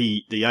 you get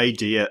the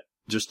idea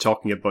just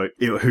talking about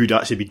who'd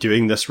actually be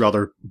doing this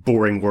rather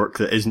boring work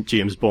that isn't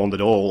James Bond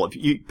at all. If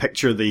you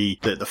picture the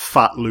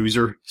fat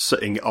loser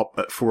sitting up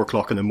at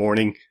 4:00 in the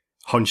morning,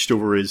 hunched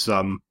over his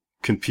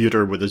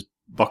computer with his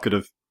bucket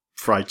of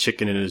fried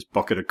chicken and his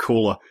bucket of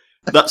cola,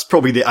 that's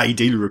probably the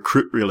ideal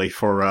recruit really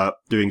for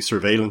doing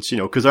surveillance,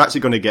 because they're actually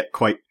going to get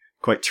quite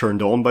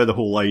turned on by the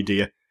whole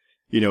idea.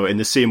 In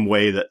the same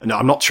way that, no,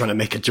 I'm not trying to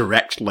make a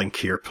direct link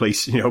here,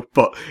 please,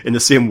 but in the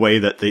same way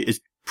that it's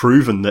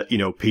proven that,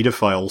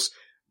 pedophiles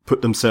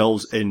put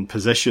themselves in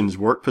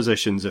work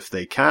positions, if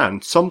they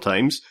can,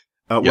 sometimes,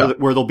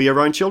 where they'll be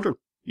around children.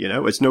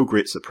 It's no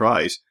great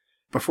surprise.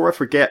 Before I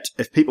forget,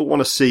 if people want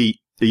to see,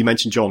 you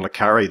mentioned John le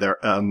Carré there,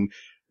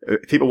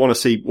 if people want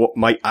to see what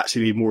might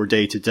actually be more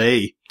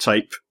day-to-day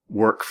type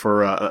work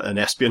for an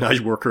espionage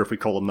worker, if we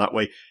call them that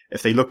way,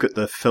 if they look at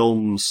the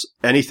films,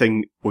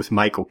 anything with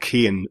Michael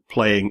Caine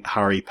playing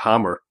Harry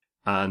Palmer,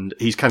 and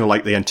he's kind of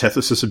like the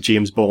antithesis of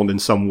James Bond in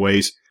some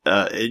ways.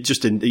 You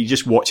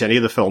just watch any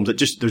of the films.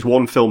 There's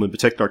one film in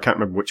particular, I can't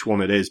remember which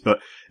one it is, but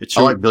it's.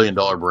 I like $1 Billion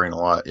Brain a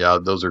lot. Yeah,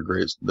 those are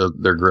great.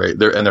 They're great.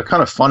 They're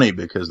kind of funny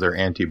because they're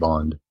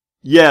anti-Bond.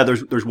 Yeah,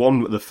 there's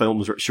one of the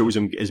films where it shows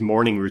him his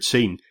morning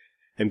routine.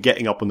 him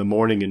getting up in the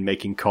morning and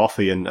making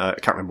coffee, and I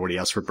can't remember what he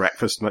has for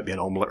breakfast. It might be an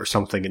omelette or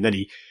something, and then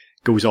he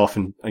goes off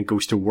and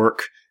goes to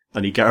work,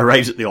 and he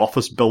arrives at the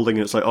office building,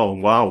 and it's like, oh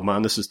wow,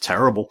 man, this is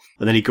terrible.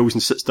 And then he goes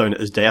and sits down at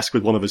his desk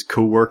with one of his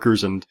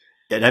co-workers, and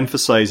it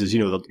emphasizes,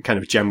 the kind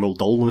of general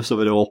dullness of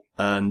it all.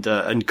 And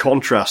in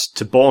contrast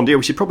to Bond,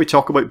 we should probably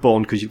talk about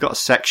Bond, because you've got a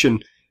section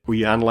where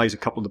you analyze a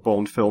couple of the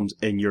Bond films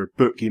in your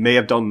book. You may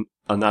have done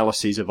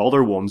analyses of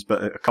other ones,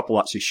 but a couple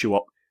actually show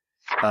up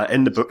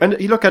in the book. And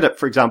you look at it,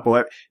 for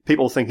example,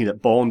 people thinking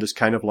that Bond is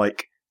kind of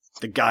like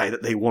the guy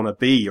that they want to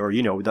be, or,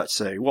 that's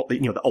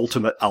the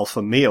ultimate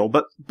alpha male.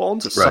 But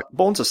Bond's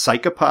a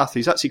psychopath.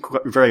 He's actually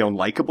very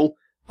unlikable.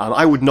 And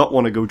I would not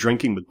want to go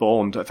drinking with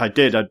Bond. If I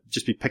did, I'd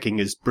just be picking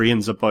his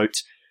brains about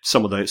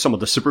some of the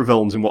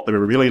supervillains and what they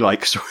were really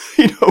like. So,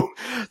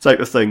 type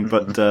of thing.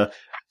 But,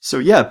 so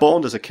yeah,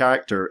 Bond as a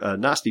character, a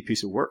nasty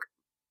piece of work.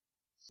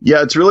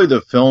 Yeah, it's really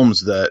the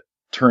films that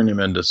turn him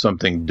into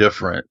something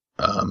different.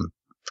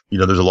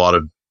 There's a lot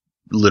of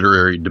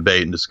literary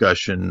debate and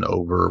discussion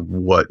over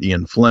what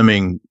Ian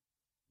Fleming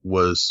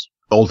was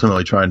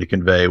ultimately trying to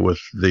convey with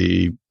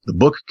the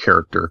book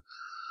character.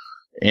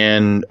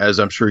 And as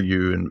I'm sure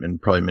you and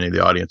probably many of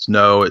the audience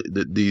know,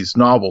 these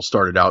novels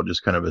started out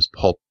just kind of as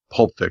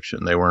pulp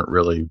fiction. They weren't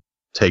really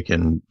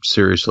taken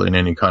seriously in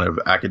any kind of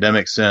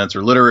academic sense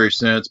or literary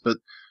sense, but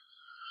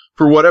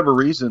for whatever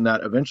reason,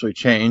 that eventually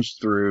changed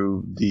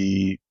through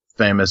the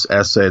famous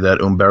essay that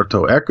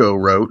Umberto Eco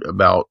wrote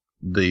about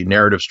the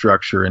narrative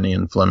structure in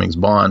Ian Fleming's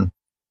Bond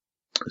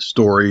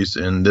stories.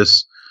 And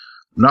this,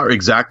 I'm not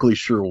exactly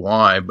sure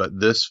why, but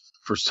this,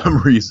 for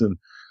some reason,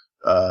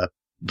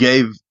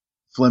 gave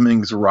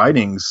Fleming's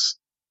writings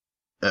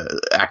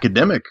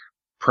academic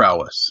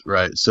prowess,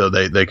 right? So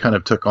they kind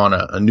of took on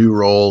a new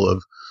role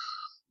of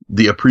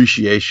the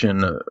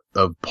appreciation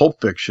of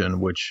pulp fiction,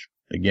 which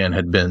again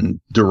had been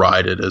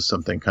derided as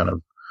something kind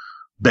of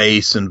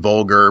base and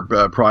vulgar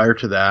prior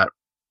to that.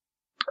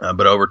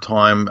 But over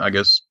time, I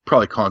guess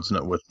probably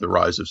consonant with the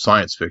rise of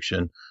science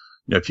fiction,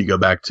 if you go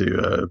back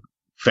to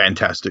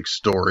Fantastic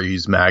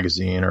Stories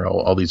magazine or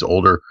all these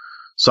older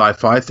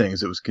sci-fi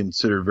things, it was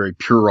considered very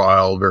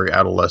puerile, very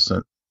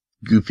adolescent,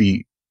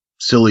 goofy,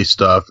 silly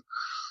stuff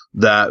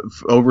that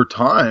over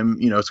time,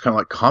 it's kind of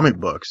like comic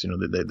books,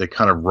 they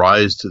kind of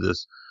rise to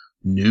this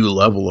new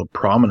level of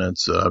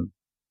prominence,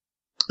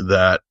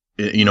 that,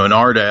 in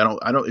our day,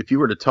 I don't, if you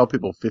were to tell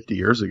people 50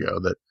 years ago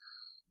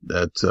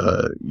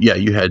that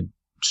you had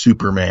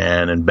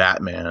Superman and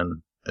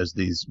Batman as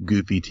these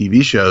goofy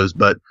TV shows,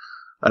 but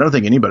I don't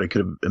think anybody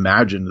could have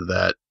imagined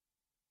that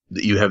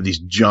you have these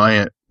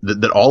giant,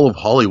 that all of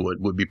Hollywood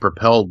would be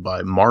propelled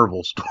by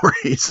Marvel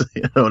stories.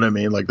 You know what I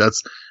mean? Like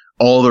that's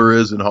all there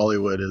is in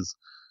Hollywood is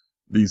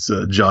these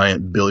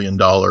giant $1 billion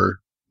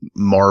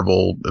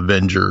Marvel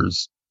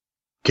Avengers,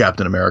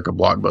 Captain America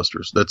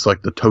blockbusters. That's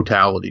like the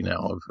totality now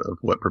of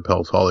what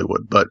propels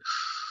Hollywood. But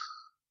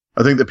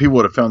I think that people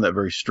would have found that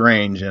very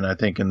strange. And I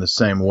think in the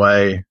same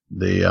way,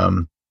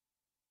 the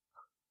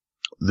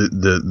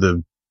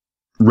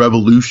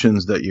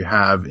revolutions that you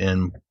have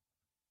in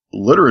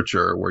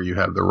literature, where you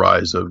have the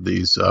rise of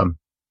these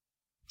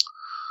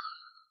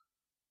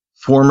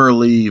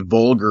formerly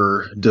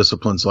vulgar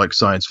disciplines like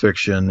science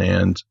fiction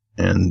and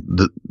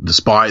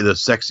the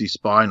sexy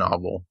spy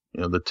novel,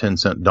 the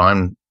 10-cent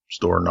dime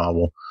store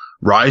novel,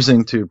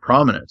 rising to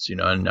prominence,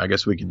 and I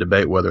guess we could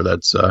debate whether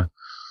that's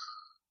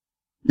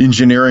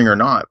engineering or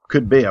not.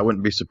 Could be. I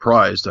wouldn't be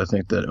surprised. I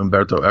think that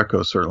Umberto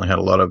Eco certainly had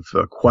a lot of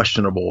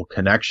questionable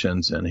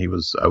connections, and he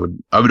was, I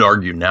would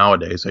argue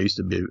nowadays, I used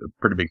to be a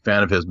pretty big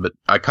fan of his, but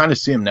I kind of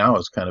see him now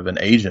as kind of an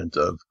agent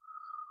of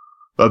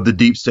the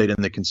deep state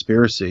and the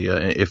conspiracy,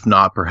 if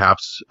not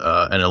perhaps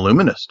an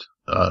illuminist.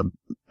 I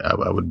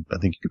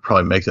think you could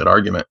probably make that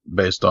argument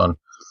based on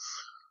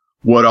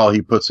what all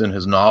he puts in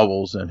his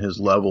novels and his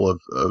level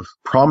of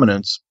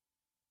prominence.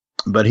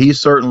 But he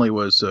certainly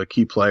was a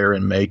key player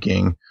in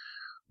making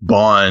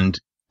Bond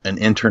an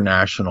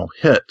international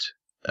hit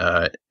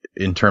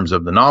in terms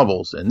of the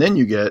novels. And then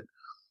you get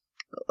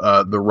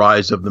the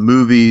rise of the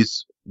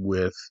movies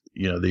with,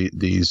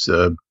 these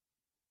and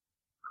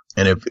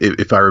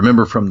if I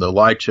remember from the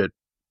Leitchett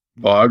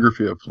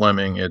biography of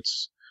Fleming,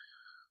 it's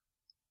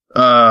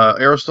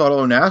Aristotle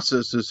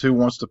Onassis is who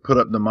wants to put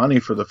up the money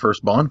for the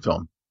first Bond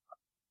film.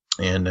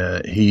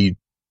 And he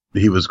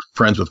was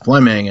friends with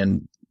Fleming,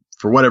 and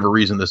for whatever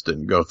reason this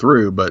didn't go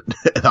through, but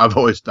I've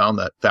always found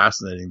that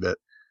fascinating that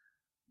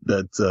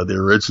the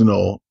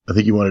original, I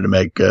think he wanted to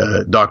make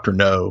Dr.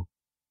 No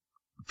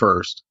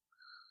first,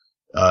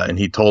 and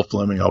he told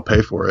Fleming, I'll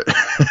pay for it.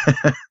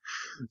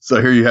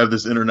 So here you have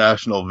this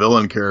international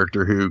villain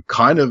character who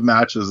kind of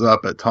matches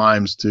up at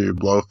times to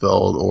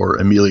Blofeld or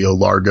Emilio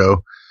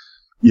Largo,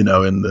 in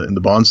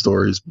the Bond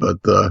stories. But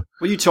well,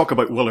 you talk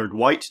about Willard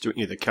White, don't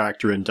you? The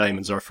character in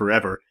Diamonds Are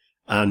Forever,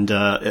 and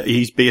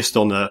he's based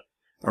on a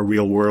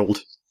real world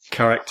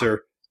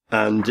character.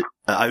 And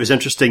it was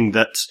interesting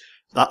that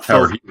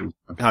film,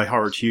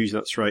 Howard Hughes,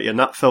 that's right. And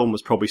that film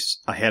was probably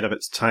ahead of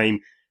its time.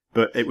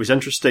 But it was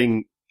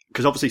interesting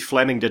because obviously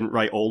Fleming didn't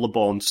write all the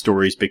Bond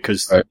stories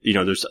because, I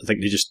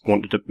think they just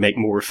wanted to make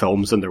more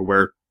films than there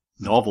were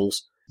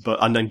novels.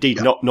 And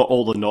indeed, not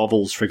all the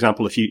novels. For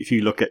example, if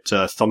you look at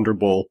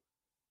Thunderball,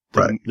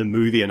 the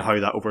movie and how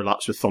that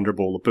overlaps with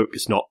Thunderball, the book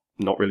is not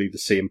really the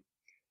same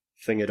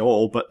thing at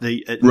all. But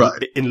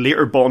in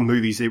later Bond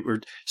movies, they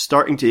were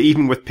starting to,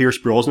 even with Pierce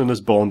Brosnan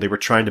as Bond, they were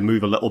trying to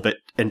move a little bit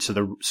into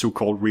the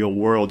so-called real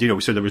world,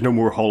 so there was no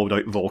more hollowed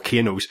out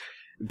volcanoes.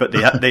 But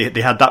they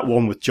had that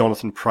one with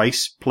Jonathan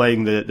Pryce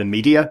playing the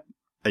media,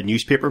 a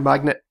newspaper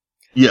magnate.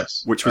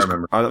 Yes, which was,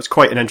 that was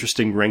quite an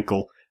interesting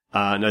wrinkle.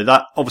 Now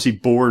that, obviously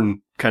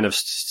Bourne kind of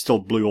still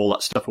blew all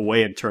that stuff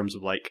away in terms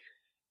of like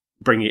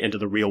bringing it into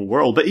the real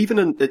world. But even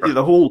in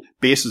the whole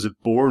basis of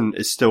Bourne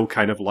is still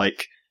kind of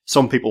like,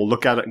 some people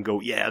look at it and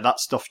go, yeah, that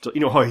stuff,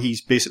 how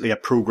he's basically a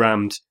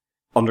programmed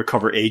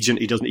undercover agent.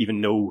 He doesn't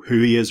even know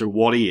who he is or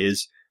what he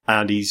is.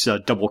 And he's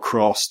double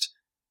crossed.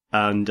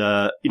 And,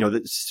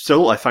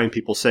 still I find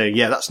people saying,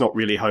 yeah, that's not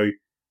really how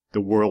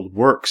the world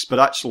works. But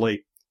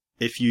actually,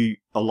 if you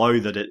allow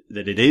that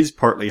it is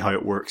partly how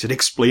it works, it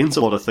explains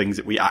a lot of things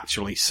that we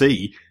actually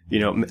see.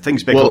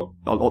 Things make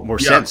a lot more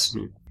sense.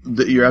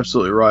 You're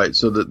absolutely right.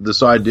 So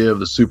this idea of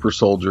the super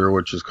soldier,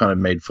 which is kind of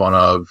made fun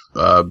of,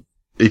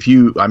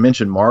 I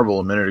mentioned Marvel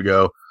a minute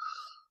ago,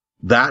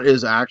 that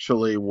is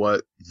actually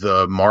what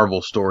the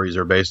Marvel stories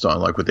are based on.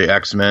 Like with the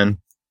X-Men,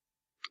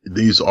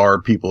 these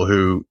are people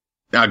who,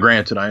 now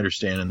granted, I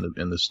understand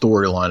in the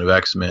storyline of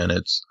X-Men,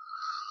 it's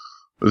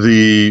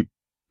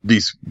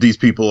these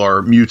people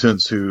are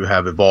mutants who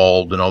have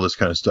evolved and all this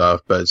kind of stuff.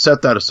 But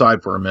set that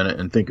aside for a minute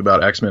and think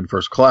about X-Men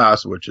First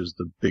Class, which is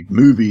the big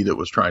movie that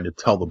was trying to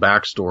tell the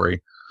backstory,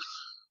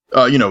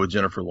 with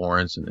Jennifer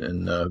Lawrence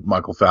and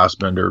Michael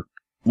Fassbender.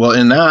 Well,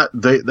 in that,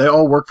 they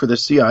all work for the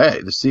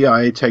CIA. The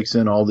CIA takes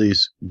in all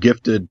these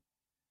gifted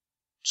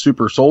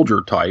super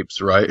soldier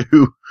types, right?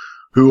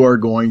 Who are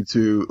going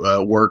to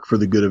work for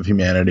the good of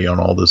humanity on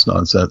all this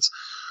nonsense.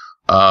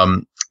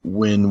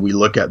 When we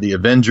look at the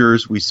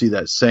Avengers, we see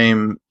that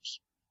same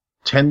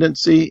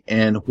tendency.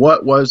 And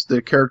what was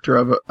the character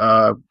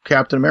of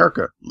Captain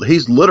America?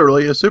 He's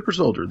literally a super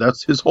soldier.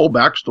 That's his whole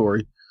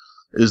backstory,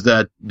 is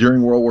that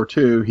during World War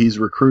II, he's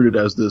recruited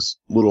as this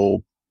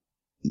little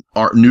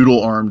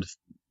noodle-armed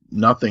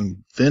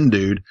nothing thin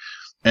dude,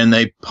 and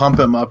they pump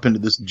him up into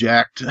this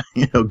jacked,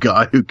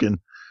 guy who can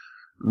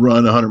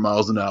run 100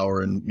 miles an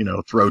hour and,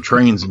 throw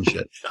trains and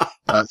shit.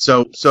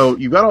 So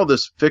you've got all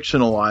this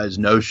fictionalized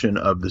notion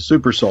of the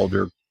super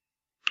soldier,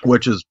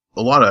 which is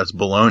a lot of that's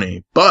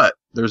baloney, but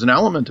there's an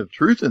element of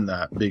truth in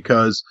that,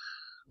 because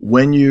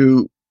when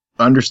you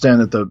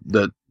understand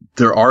that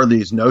there are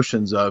these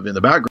notions of, in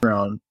the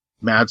background,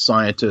 mad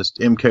scientist,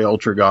 MK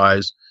Ultra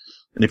guys,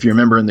 and if you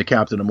remember in the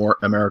Captain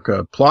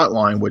America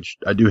plotline, which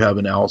I do have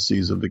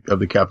analyses of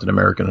the Captain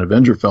America and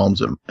Avenger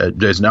films at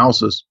Jay's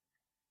Analysis,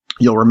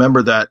 you'll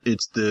remember that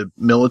it's the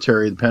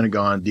military, the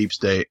Pentagon, Deep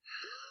State,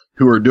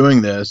 who are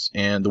doing this,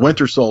 and the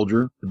Winter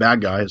Soldier, the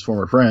bad guy, his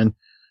former friend,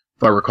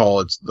 if I recall,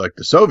 it's like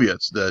the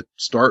Soviets that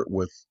start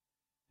with,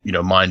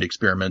 mind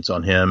experiments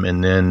on him,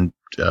 and then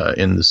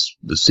in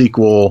the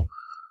sequel,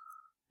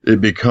 it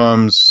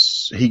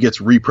becomes, he gets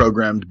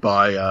reprogrammed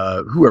by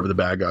whoever the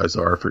bad guys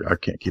are. I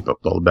can't keep up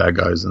with all the bad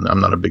guys, and I'm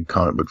not a big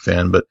comic book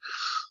fan,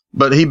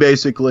 but he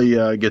basically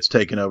gets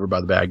taken over by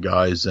the bad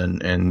guys,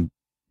 and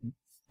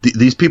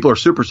these people are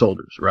super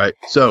soldiers, right?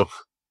 So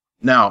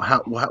now,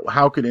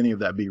 how could any of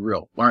that be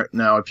real? All right,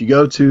 now if you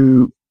go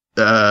to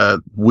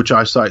which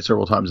I cite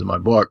several times in my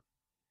book,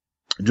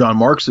 John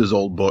Marks's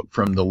old book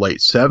from the late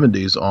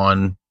 70s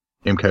on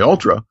MK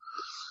Ultra,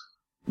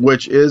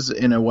 which is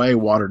in a way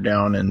watered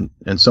down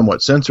and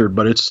somewhat censored,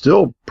 but it's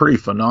still pretty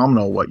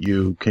phenomenal what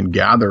you can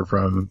gather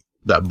from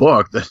that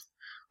book.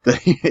 That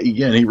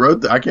he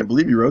wrote. I can't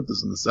believe he wrote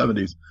this in the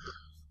 70s.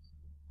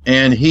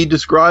 And he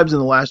describes in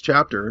the last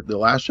chapter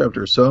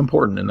is so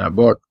important in that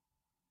book,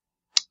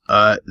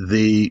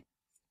 the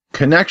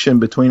connection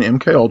between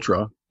MK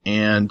Ultra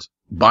and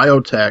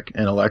biotech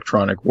and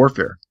electronic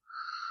warfare.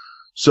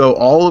 So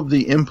all of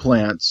the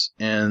implants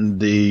and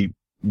the,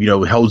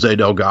 Jose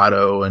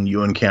Delgado and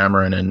Ewan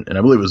Cameron, and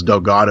I believe it was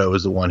Delgado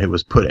is the one who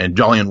was and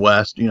Jolyon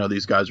West,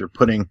 these guys are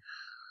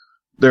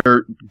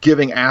they're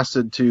giving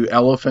acid to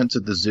elephants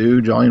at the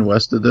zoo. Jolyon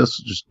West did this,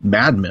 just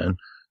madmen.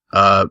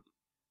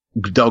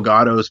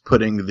 Delgado is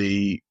putting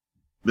the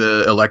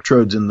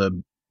electrodes in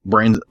the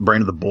brain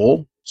of the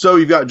bull. So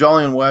you've got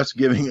Jolyon West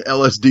giving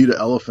LSD to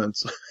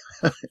elephants.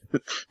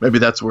 Maybe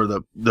that's where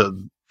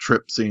the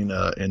trip scene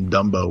in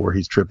Dumbo where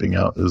he's tripping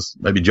out is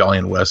maybe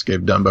Jolyon West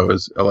gave Dumbo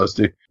his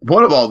LSD.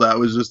 Point of all that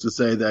was just to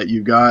say that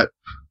you've got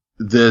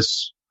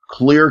this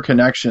clear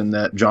connection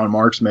that John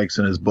Marks makes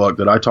in his book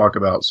that I talk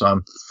about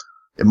some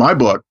in my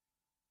book,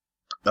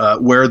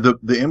 where the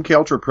MK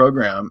Ultra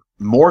program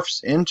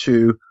morphs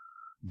into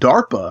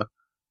DARPA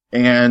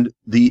and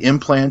the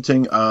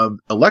implanting of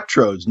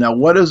electrodes. Now,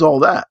 what is all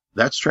that?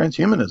 That's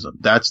transhumanism.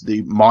 That's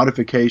the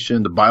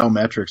modification, the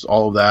biometrics,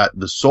 all of that.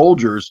 The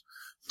soldiers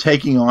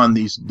taking on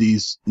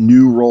these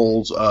new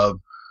roles of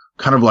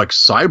kind of like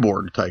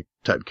cyborg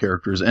type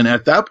characters. And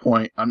at that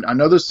point, I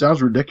know this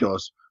sounds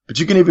ridiculous, but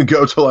you can even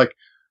go to like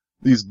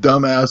these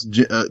dumbass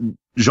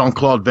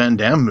Jean-Claude Van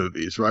Damme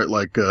movies, right?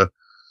 Like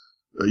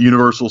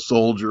Universal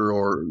Soldier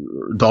or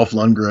Dolph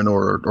Lundgren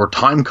or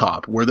Time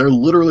Cop, where they're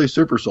literally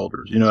super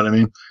soldiers. You know what I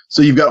mean?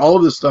 So you've got all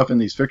of this stuff in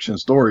these fiction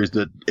stories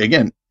that,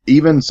 again,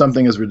 even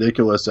something as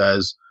ridiculous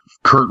as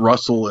Kurt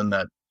Russell in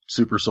that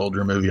super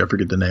soldier movie, I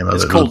forget the name of it.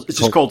 It's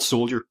just called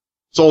Soldier.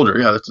 Soldier,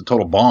 yeah, that's a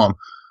total bomb.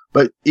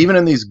 But even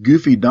in these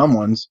goofy, dumb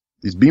ones,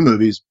 these B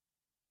movies,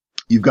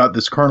 you've got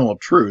this kernel of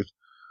truth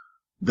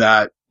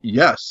that,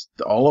 yes,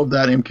 all of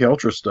that MK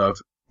Ultra stuff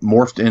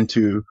morphed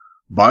into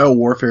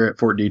biowarfare at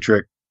Fort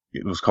Detrick.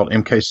 It was called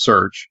MK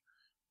Search,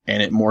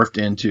 and it morphed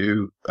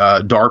into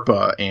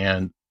DARPA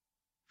and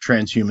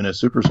transhumanist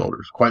super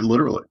soldiers, quite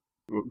literally.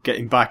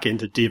 Getting back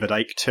into David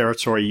Icke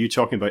territory, you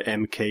talking about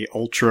MK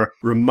Ultra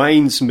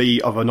reminds me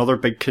of another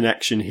big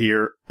connection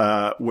here,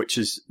 which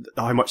is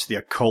how much the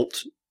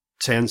occult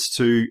tends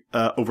to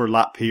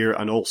overlap here,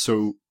 and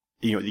also,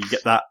 you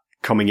get that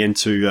coming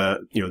into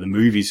the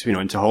movies,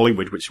 into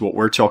Hollywood, which is what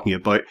we're talking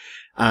about.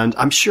 And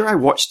I'm sure I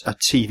watched a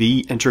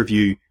TV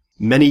interview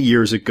many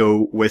years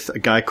ago with a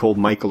guy called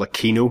Michael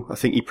Aquino, I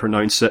think he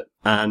pronounced it,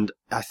 and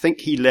I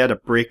think he led a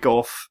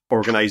break-off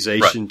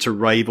organization to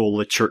rival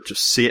the Church of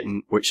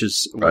Satan, which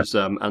was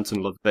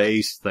Anton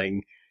LaVey's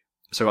thing.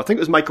 So I think it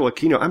was Michael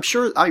Aquino. I'm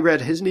sure I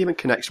read his name in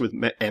connection with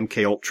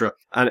MK Ultra,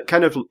 and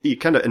you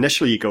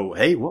initially go,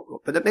 hey, what?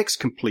 But it makes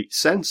complete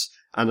sense.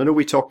 And I know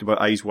we talked about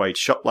Eyes Wide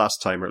Shut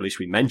last time, or at least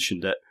we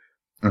mentioned it,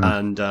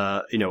 and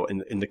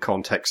in the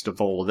context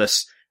of all of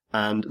this.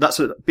 And that's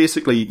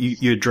basically,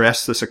 you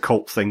address this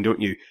occult thing,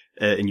 don't you,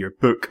 in your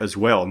book as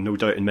well, no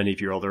doubt in many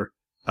of your other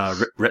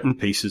written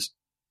pieces.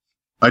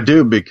 I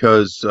do,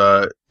 because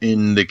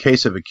in the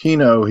case of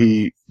Aquino,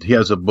 he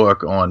has a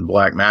book on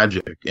black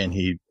magic, and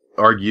he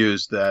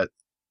argues that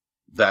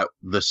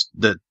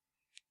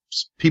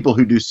people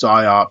who do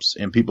psyops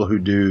and people who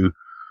do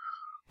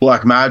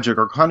black magic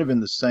are kind of in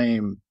the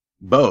same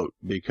boat,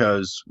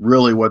 because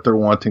really what they're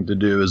wanting to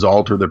do is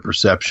alter the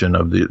perception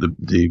of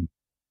the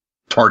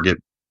target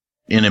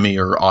enemy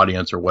or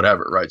audience or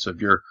whatever, right? So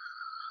if you're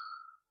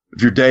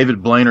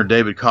David Blaine or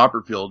David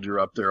Copperfield, you're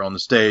up there on the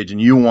stage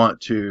and you want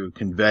to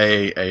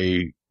convey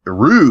a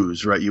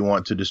ruse, right? You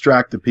want to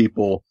distract the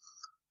people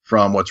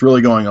from what's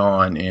really going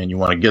on, and you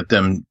want to get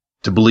them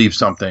to believe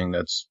something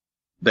that's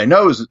they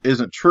know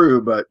isn't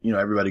true, but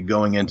everybody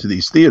going into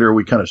these theater,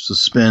 we kind of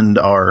suspend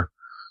our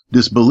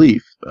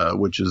disbelief,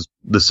 which is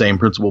the same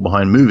principle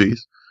behind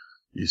movies.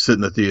 You sit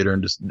in the theater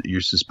and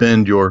you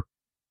suspend your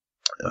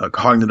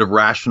cognitive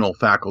rational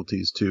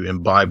faculties to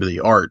imbibe the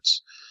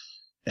arts.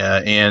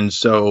 And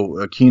so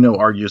Aquino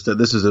argues that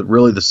this is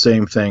really the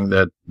same thing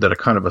that a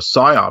kind of a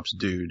psyops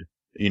dude,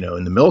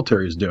 in the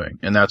military is doing.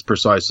 And that's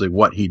precisely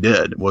what he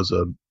did, was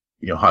a,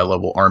 high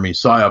level army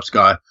psyops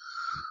guy.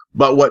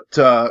 But what,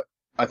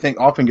 I think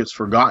often gets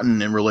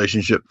forgotten in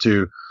relationship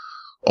to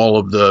all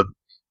of the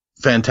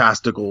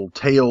fantastical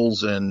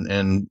tales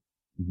and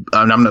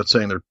I'm not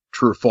saying they're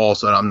true or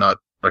false, and I'm not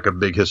like a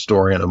big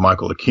historian of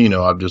Michael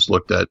Aquino. I've just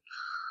looked at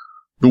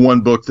the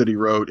one book that he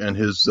wrote and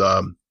his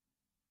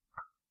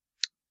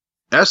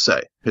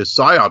essay, his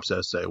PsyOps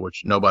essay,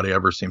 which nobody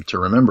ever seems to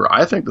remember.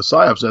 I think the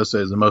PsyOps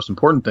essay is the most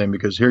important thing,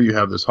 because here you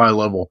have this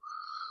high-level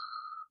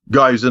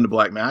guy who's into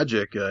black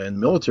magic in the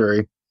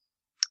military,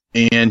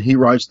 and he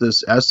writes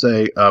this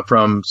essay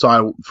from Psy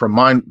War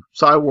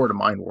to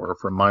Mind War, or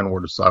from Mind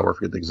War to Psy War, I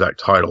forget the exact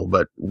title,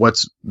 but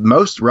what's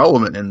most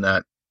relevant in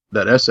that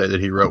essay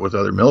that he wrote with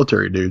other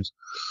military dudes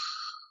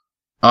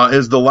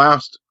is the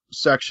last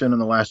section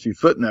and the last few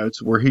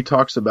footnotes where he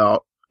talks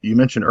about, you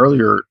mentioned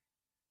earlier,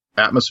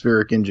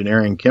 atmospheric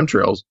engineering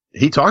chemtrails.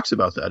 He talks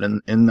about that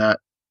in that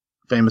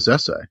famous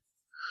essay.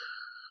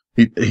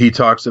 He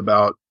talks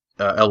about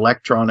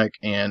electronic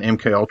and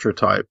MK Ultra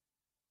type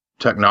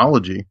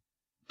technology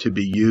to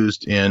be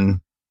used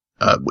in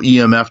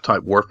EMF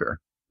type warfare,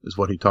 is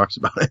what he talks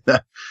about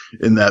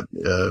in that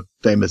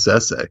famous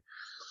essay.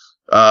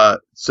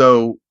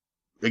 So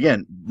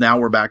again, now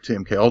we're back to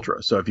MK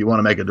Ultra. So if you want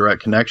to make a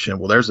direct connection,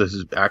 well, there's this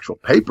actual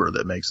paper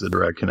that makes the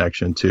direct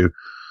connection to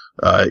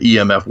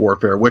EMF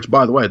warfare, which,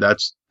 by the way,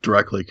 that's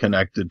directly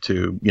connected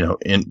to,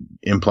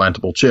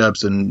 implantable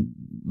chips and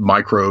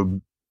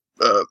microbe,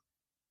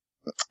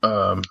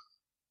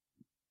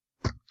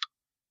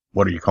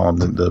 what do you call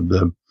them?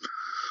 The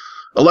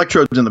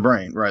electrodes in the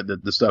brain, right?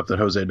 The stuff that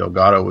Jose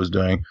Delgado was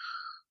doing.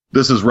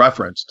 This is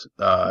referenced,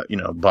 by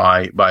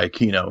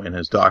Aquino in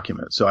his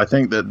document. So I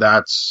think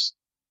that's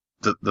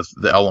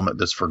the element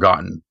that's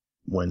forgotten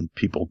when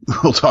people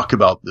will talk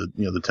about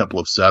the Temple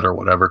of Set or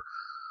whatever.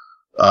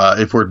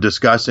 If we're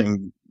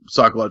discussing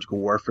psychological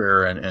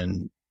warfare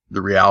and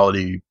the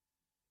reality,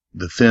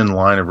 the thin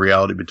line of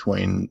reality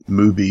between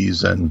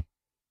movies and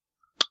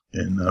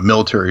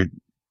military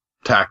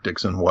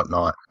tactics and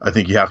whatnot, I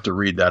think you have to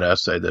read that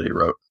essay that he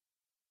wrote.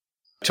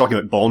 Talking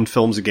about Bond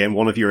films again,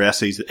 one of your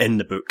essays in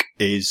the book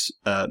is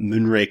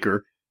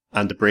Moonraker,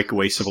 and The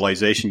Breakaway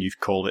Civilization, you've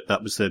called it.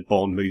 That was the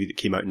Bond movie that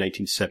came out in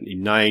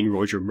 1979.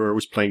 Roger Moore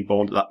was playing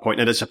Bond at that point,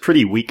 and it's a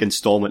pretty weak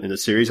installment in the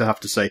series, I have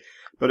to say.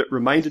 But it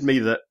reminded me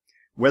that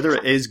whether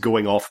it is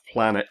going off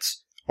planet,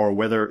 or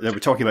whether we're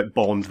talking about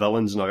Bond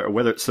villains now, or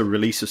whether it's the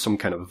release of some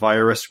kind of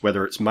virus,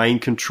 whether it's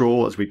mind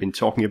control, as we've been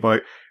talking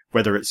about,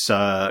 whether it's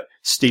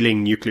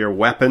stealing nuclear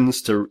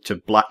weapons to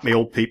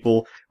blackmail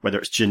people, whether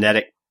it's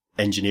genetic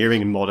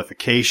engineering and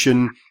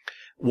modification.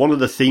 One of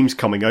the themes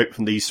coming out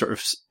from these sort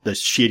of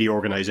this shady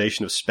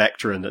organization of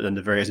Spectre and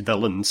the various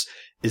villains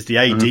is the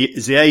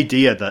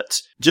idea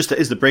that just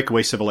as the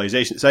breakaway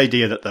civilization, it's the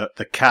idea that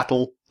the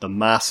cattle, the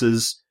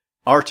masses,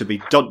 are to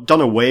be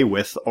done away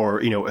with,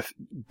 or if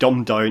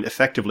dumbed down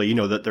effectively.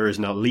 That there is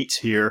an elite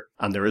here,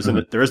 and there is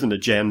an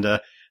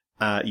agenda.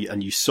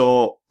 And you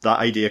saw that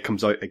idea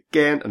comes out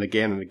again and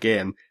again and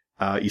again.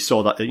 You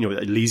saw that,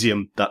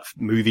 Elysium, that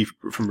movie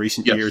from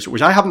recent years,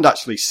 which I haven't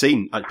actually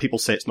seen. People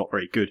say it's not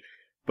very good,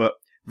 but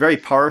very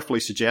powerfully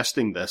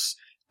suggesting this.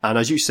 And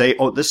as you say,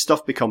 this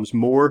stuff becomes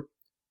more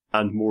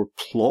and more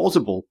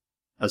plausible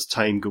as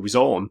time goes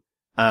on.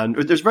 And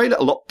there's very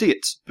little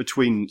updates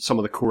between some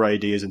of the core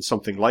ideas and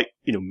something like,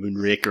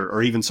 Moonraker,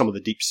 or even some of the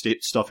deep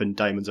state stuff in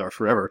Diamonds Are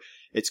Forever.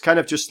 It's kind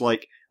of just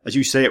like, as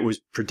you say, it was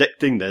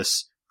predicting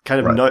this, kind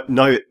of right.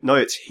 Now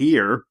it's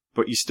here,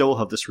 but you still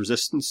have this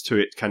resistance to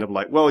it, kind of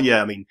like, well,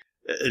 yeah, I mean,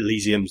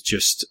 Elysium's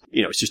just,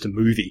 it's just a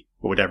movie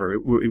or whatever.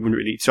 It wouldn't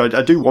really. So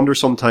I do wonder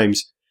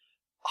sometimes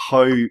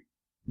how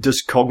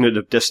does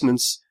cognitive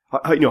dissonance,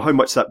 how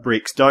much that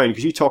breaks down?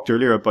 Because you talked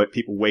earlier about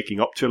people waking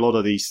up to a lot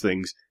of these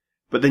things,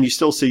 but then you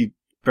still see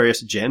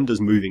various agendas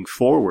moving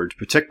forward,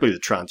 particularly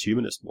the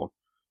transhumanist one.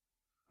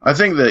 I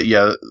think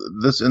that,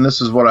 this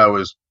is what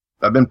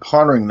I've been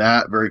pondering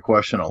that very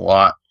question a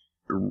lot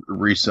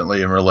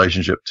recently in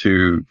relationship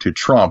to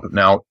Trump.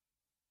 Now,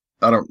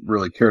 I don't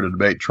really care to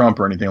debate Trump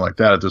or anything like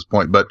that at this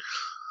point, but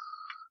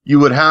you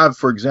would have,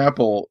 for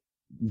example,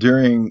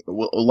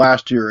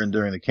 last year and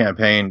during the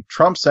campaign,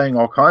 Trump saying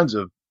all kinds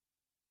of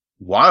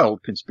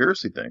wild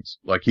conspiracy things.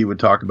 Like, he would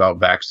talk about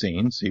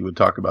vaccines, he would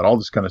talk about all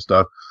this kind of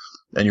stuff,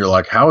 and you're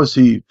like, how is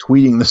he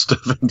tweeting this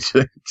stuff and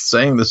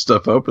saying this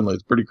stuff openly?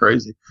 It's pretty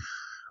crazy.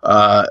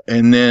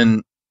 And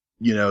then,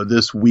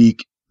 this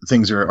week,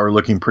 things are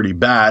looking pretty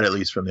bad, at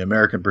least from the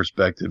American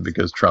perspective,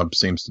 because Trump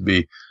seems to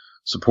be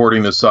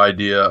supporting this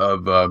idea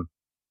of,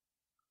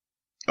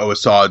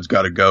 Assad's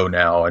got to go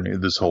now,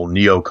 and this whole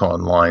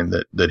neocon line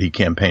that he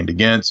campaigned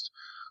against.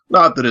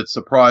 Not that it's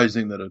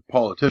surprising that a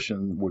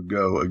politician would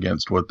go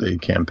against what they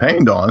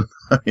campaigned on.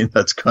 I mean,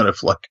 that's kind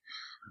of like,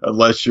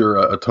 unless you're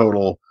a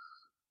total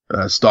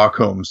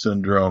Stockholm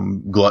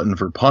syndrome glutton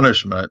for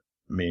punishment.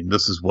 I mean,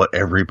 this is what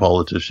every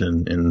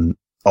politician in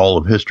all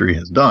of history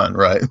has done,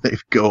 right? They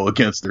go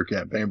against their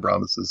campaign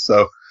promises.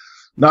 So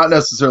not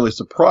necessarily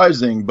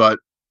surprising, but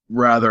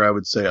rather, I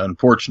would say,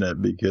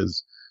 unfortunate,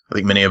 because I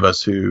think many of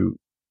us who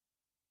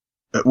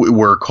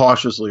were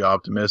cautiously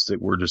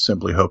optimistic were just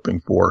simply hoping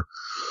for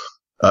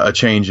a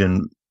change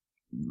in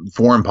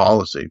foreign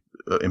policy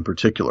in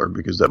particular,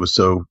 because that was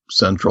so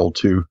central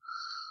to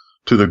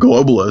the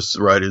globalists,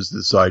 right? Is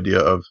this idea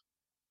of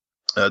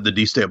the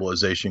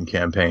destabilization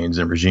campaigns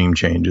and regime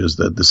changes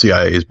that the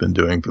CIA has been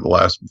doing for the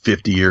last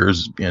 50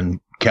 years in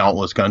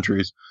countless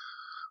countries.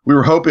 We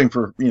were hoping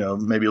for,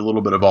 maybe a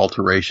little bit of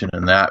alteration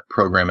in that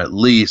program at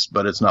least,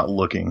 but it's not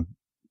looking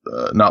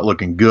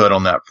good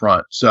on that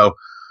front. So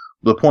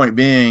the point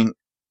being,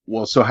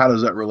 well, so how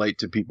does that relate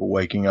to people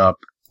waking up?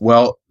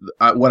 Well,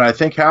 what I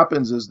think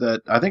happens is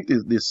that I think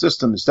the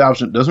system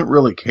establishment doesn't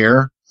really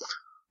care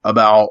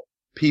about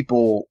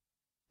people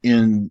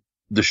in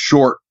the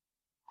short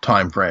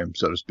time frame,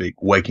 so to speak,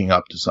 waking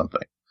up to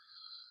something,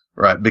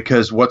 right?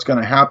 Because what's going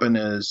to happen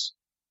is,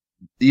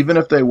 even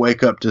if they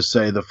wake up to,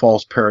 say, the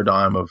false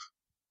paradigm of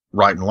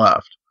right and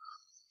left,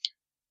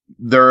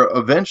 they're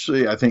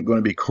eventually, I think, going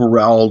to be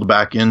corralled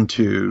back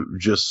into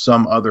just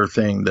some other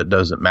thing that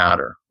doesn't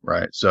matter,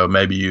 right? So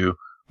maybe you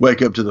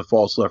wake up to the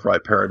false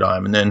left-right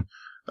paradigm, and then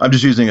I'm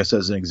just using this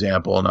as an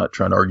example. I'm not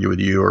trying to argue with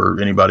you or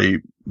anybody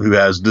who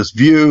has this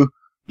view,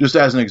 just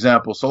as an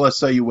example. So let's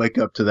say you wake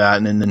up to that,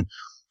 and then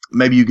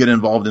maybe you get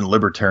involved in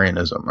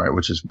libertarianism, right,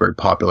 which is very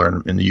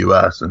popular in the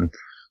U.S. And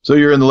so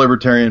you're in the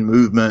libertarian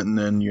movement, and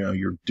then,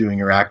 you're doing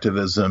your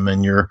activism,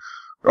 and you're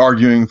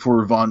arguing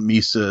for von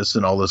Mises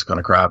and all this kind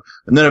of crap.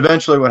 And then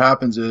eventually what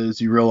happens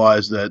is you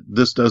realize that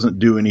this doesn't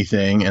do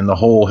anything, and the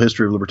whole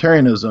history of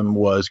libertarianism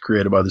was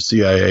created by the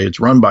CIA. It's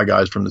run by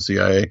guys from the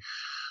CIA.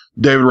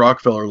 David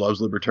Rockefeller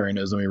loves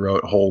libertarianism. He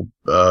wrote a whole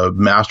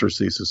master's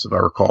thesis, if I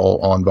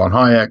recall, on von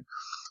Hayek.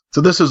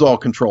 So this is all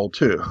control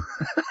too.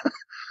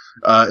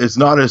 It's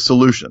not a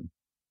solution.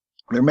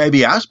 There may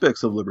be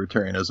aspects of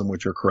libertarianism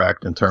which are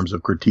correct in terms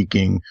of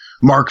critiquing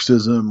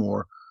Marxism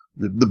or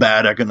the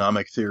bad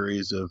economic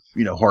theories of,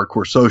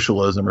 hardcore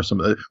socialism or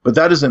something. But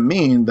that doesn't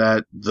mean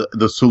that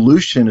the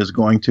solution is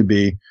going to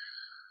be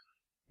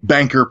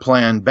banker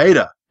plan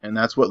beta. And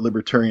that's what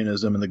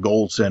libertarianism and the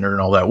gold standard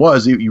and all that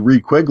was. You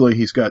read Quigley,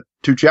 he's got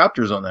 2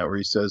 chapters on that where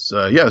he says,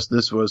 yes,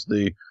 this was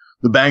the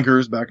the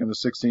bankers back in the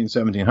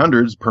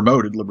 1700s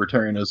promoted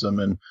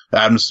libertarianism, and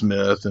Adam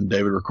Smith and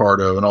David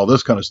Ricardo and all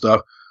this kind of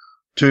stuff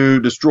to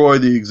destroy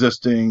the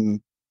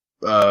existing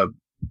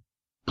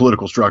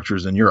political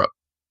structures in Europe.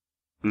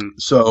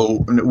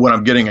 So what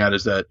I'm getting at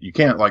is that you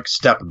can't like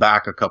step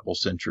back a couple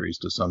centuries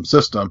to some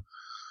system,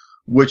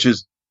 which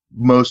is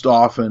most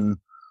often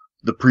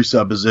the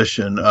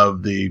presupposition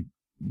of the,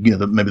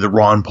 maybe the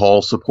Ron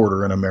Paul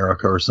supporter in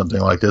America or something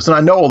like this. And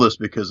I know all this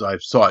because I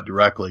saw it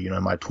directly.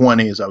 In my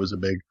 20s, I was a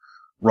big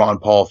Ron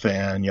Paul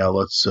fan. Yeah,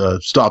 let's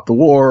stop the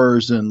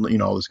wars and,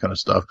 all this kind of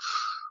stuff,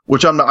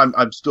 which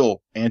I'm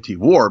still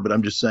anti-war, but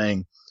I'm just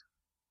saying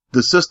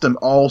the system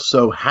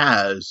also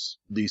has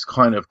these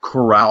kind of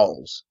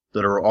corrals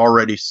that are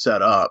already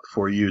set up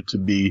for you to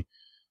be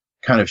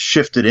kind of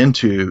shifted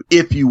into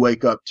if you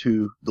wake up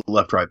to the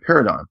left-right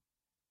paradigm.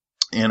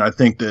 And I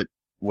think that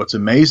what's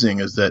amazing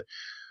is that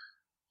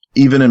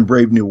even in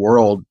Brave New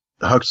World,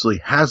 Huxley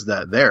has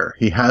that there.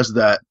 He has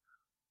that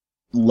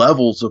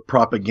levels of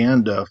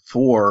propaganda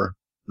for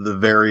the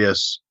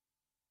various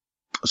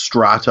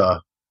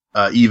strata,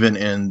 even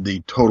in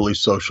the totally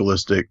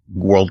socialistic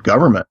world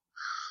government.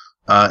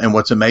 And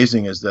what's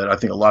amazing is that I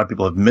think a lot of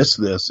people have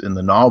missed this in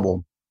the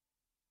novel.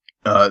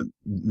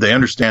 They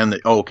understand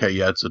that,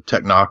 it's a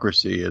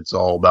technocracy. It's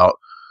all about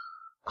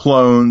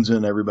clones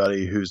and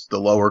everybody who's the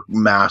lower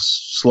mass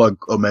slug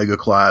omega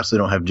class. They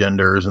don't have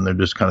genders and they're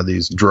just kind of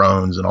these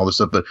drones and all this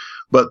stuff.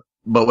 But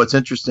what's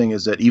interesting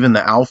is that even the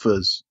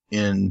alphas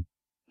in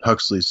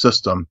Huxley's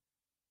system,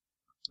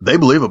 they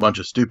believe a bunch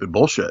of stupid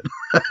bullshit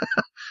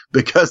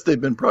because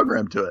they've been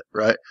programmed to it,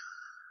 right?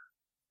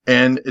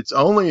 And it's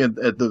only at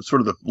the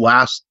sort of the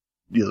last,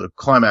 the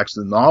climax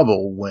of the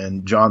novel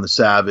when John the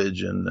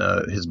Savage and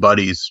his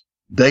buddies,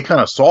 they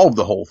kind of solve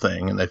the whole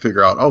thing and they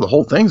figure out, the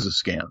whole thing's a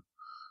scam.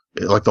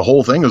 Like the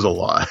whole thing is a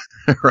lie,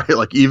 right?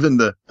 Like even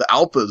the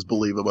alphas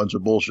believe a bunch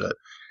of bullshit.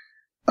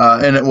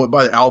 And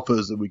by the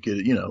alphas that we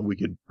could,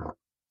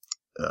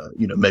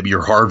 maybe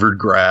your Harvard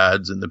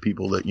grads and the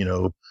people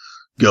that,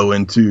 go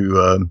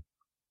into,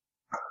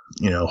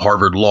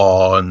 Harvard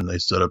law and they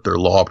set up their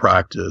law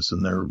practice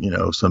and they're,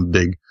 some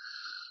big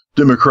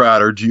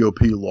Democrat or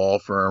GOP law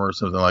firm or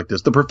something like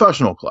this. The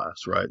professional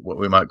class, right? What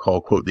we might call,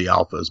 quote, the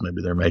alphas.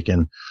 Maybe they're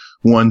making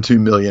 $1-2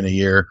 million a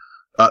year.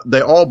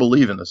 They all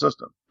believe in the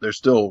system. They're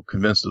still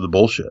convinced of the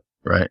bullshit,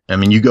 right? I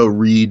mean, you go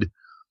read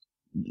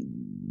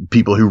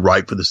people who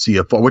write for the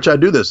CFR, which I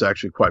do this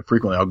actually quite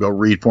frequently. I'll go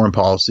read foreign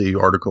policy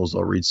articles.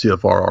 I'll read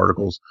CFR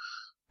articles.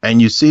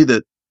 And you see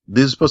that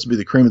this is supposed to be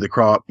the cream of the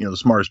crop, the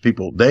smartest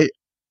people. They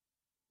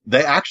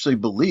actually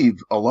believe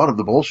a lot of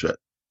the bullshit.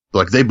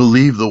 Like they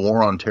believe the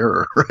war on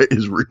terror, right,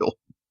 is real.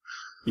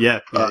 Yeah.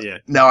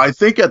 Now I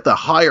think at the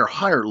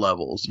higher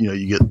levels,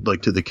 you get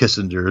like to the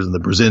Kissingers and the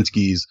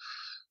Brzezinskis.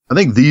 I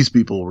think these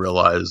people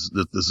realize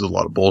that this is a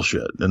lot of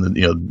bullshit and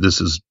that,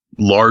 this is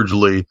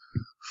largely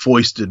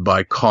foisted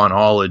by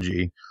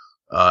conology,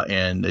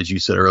 and as you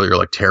said earlier,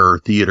 like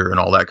terror theater and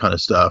all that kind of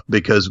stuff,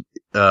 because,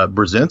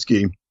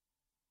 Brzezinski,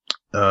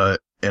 and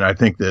I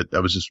think that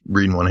I was just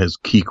reading one of his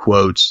key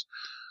quotes,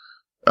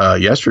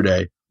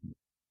 yesterday.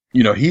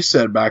 He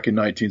said back in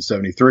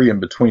 1973 in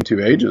Between Two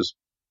Ages,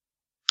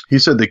 he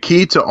said the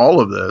key to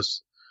all of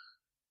this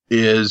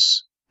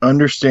is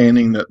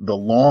understanding that the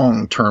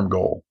long-term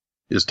goal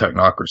is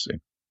technocracy.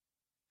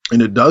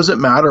 And it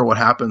doesn't matter what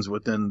happens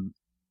within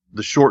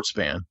the short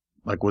span,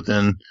 like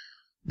within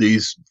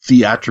these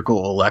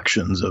theatrical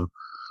elections of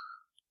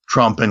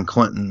Trump and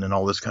Clinton and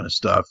all this kind of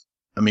stuff.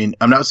 I mean,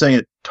 I'm not saying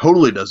it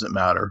totally doesn't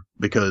matter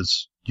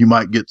because you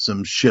might get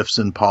some shifts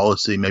in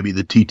policy. Maybe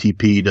the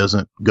TTP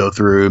doesn't go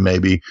through.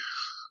 Maybe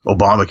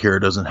Obamacare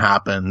doesn't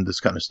happen, this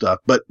kind of stuff.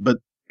 But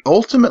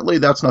ultimately,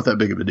 that's not that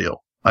big of a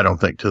deal, I don't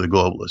think, to the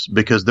globalists,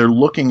 because they're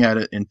looking at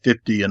it in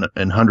 50 and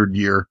 100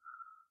 year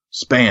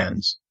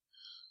spans.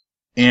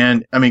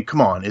 And I mean, come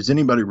on, is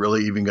anybody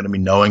really even going to be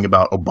knowing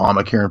about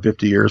Obamacare in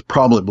 50 years?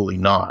 Probably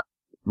not,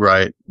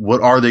 right?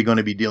 What are they going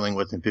to be dealing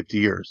with in 50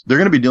 years? They're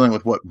going to be dealing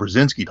with what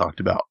Brzezinski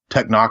talked about,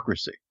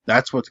 technocracy.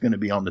 That's what's going to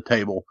be on the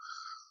table.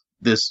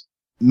 This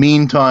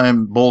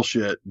meantime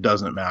bullshit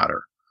doesn't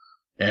matter.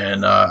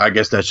 And I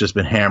guess that's just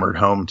been hammered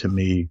home to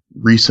me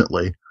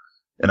recently.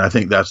 And I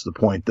think that's the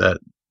point that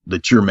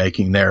you're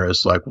making there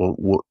is like,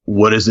 well,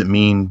 what does it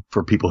mean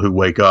for people who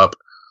wake up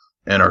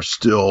and are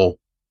still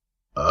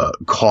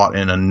caught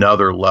in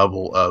another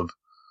level of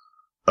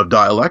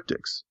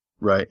dialectics,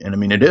 right? And I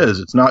mean,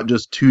 it's not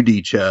just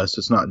 2D chess.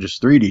 It's not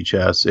just 3D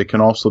chess. It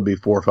can also be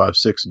 4, 5,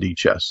 6D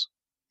chess.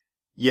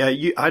 Yeah,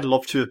 I'd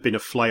love to have been a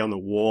fly on the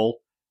wall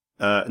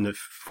in the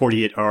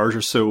 48 hours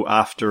or so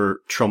after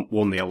Trump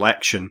won the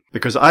election,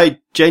 because I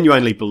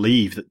genuinely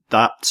believe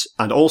that,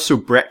 and also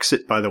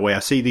Brexit, by the way, I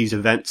see these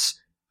events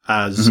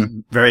as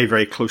very,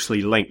 very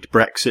closely linked.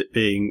 Brexit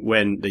being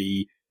when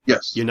the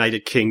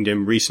United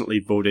Kingdom recently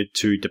voted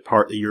to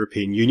depart the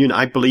European Union.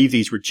 I believe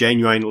these were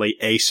genuinely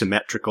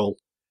asymmetrical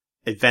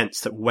events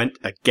that went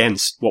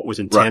against what was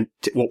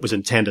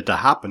intended to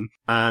happen.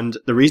 And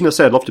the reason I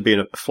said I'd love to be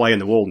a fly in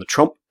the wall in the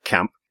Trump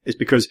camp is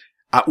because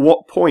at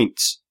what point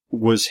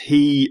was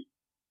he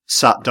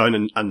sat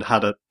down and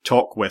had a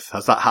talk with.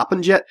 Has that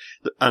happened yet?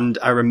 And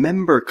I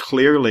remember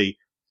clearly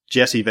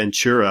Jesse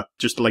Ventura,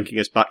 just linking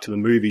us back to the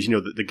movies,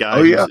 the guy.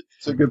 Oh, yeah,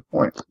 that's a good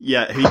point.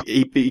 Yeah,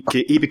 he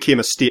became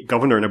a state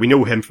governor, and we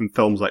know him from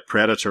films like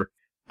Predator.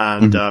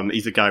 And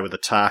he's the guy with the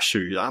tash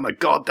who, I'm a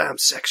goddamn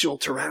sexual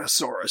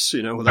Tyrannosaurus,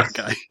 that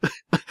guy.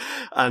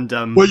 And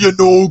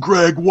well,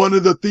 Greg, one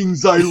of the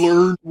things I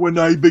learned when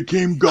I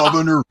became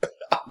governor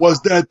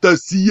was that the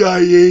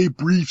CIA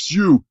briefs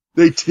you.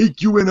 They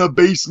take you in a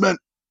basement,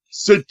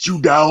 sit you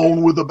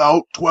down with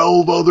about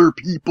 12 other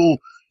people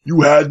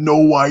you had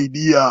no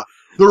idea.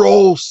 They're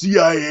all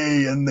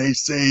CIA, and they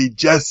say,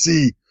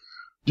 Jesse,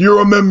 do you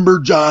remember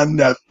John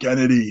F.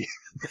 Kennedy?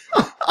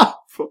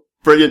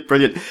 Brilliant.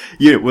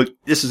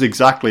 This is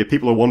exactly,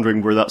 people are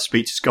wondering where that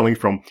speech is coming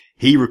from.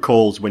 He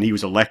recalls when he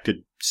was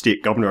elected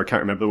state governor, I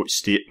can't remember which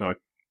state now,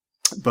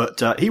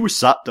 but he was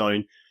sat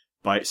down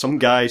by some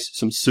guys,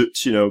 some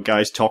suits,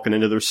 guys talking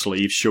into their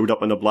sleeves, showed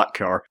up in a black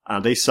car,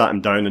 and they sat him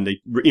down and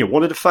they,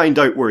 wanted to find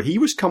out where he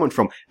was coming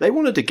from. They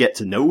wanted to get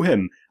to know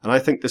him. And I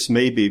think this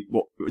may be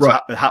what's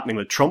happening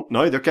with Trump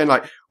now. They're kind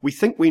of like, we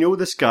think we know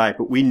this guy,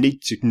 but we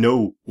need to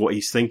know what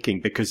he's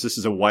thinking because this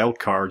is a wild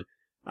card.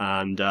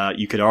 And,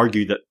 you could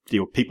argue that,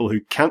 people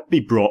who can't be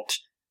brought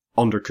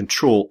under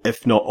control,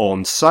 if not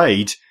on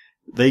side,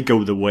 they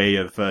go the way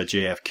of,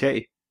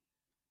 JFK.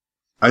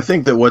 I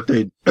think that what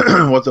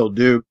they'll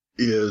do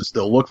is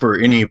they'll look for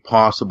any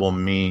possible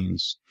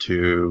means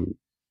to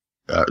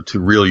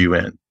reel you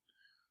in.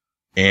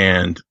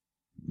 And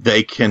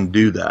they can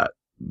do that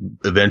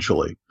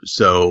eventually.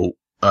 So,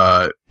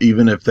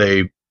 if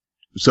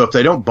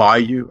they don't buy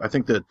you, I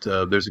think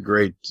that, there's a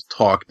great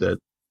talk that,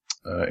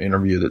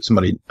 interview that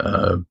somebody,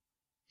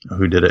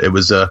 who did it. It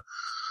was, I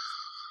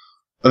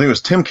think it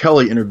was Tim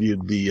Kelly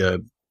interviewed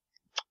the,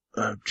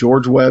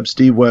 George Webb,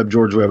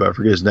 I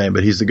forget his name,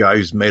 but he's the guy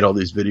who's made all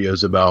these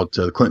videos about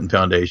the Clinton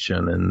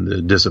Foundation and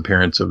the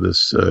disappearance of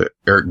this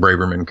Eric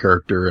Braverman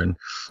character. And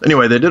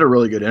anyway, they did a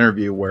really good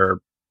interview where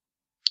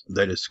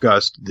they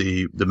discussed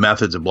the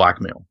methods of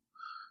blackmail.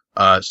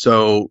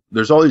 So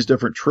there's all these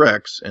different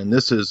tricks, and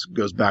this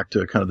goes back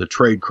to kind of the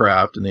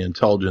tradecraft and the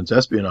intelligence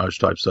espionage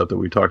type stuff that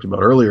we talked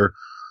about earlier.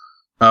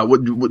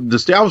 What the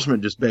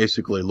establishment just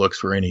basically looks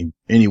for any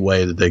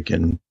way that they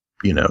can,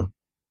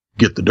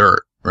 get the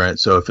dirt. Right.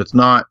 So if it's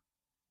not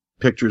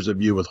pictures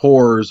of you with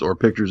whores or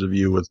pictures of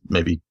you with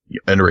maybe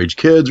underage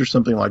kids or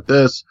something like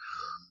this,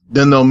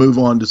 then they'll move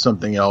on to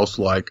something else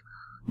like,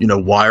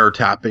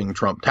 wiretapping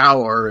Trump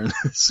Tower and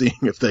seeing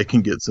if they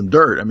can get some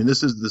dirt. I mean,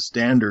 this is the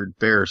standard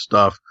fare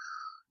stuff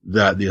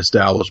that the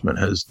establishment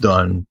has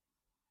done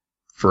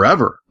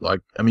forever.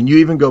 Like, I mean, you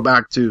even go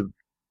back to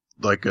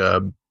like,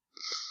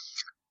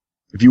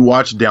 if you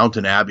watch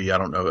Downton Abbey, I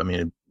don't know. I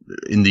mean,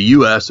 in the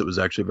U.S., it was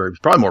actually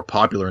probably more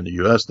popular in the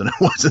U.S. than it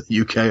was in the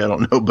U.K. I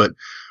don't know, but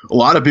a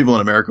lot of people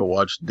in America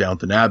watched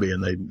Downton Abbey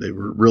and they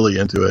were really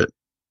into it.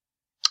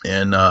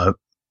 And, I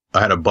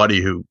had a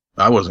buddy who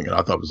I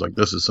thought was like,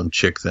 this is some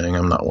chick thing.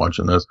 I'm not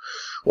watching this.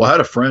 Well, I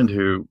had a friend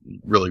who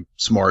really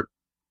smart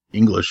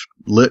English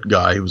lit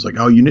guy who was like,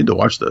 oh, you need to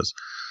watch this.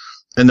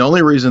 And the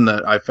only reason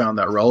that I found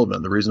that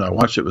relevant, the reason I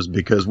watched it was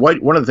because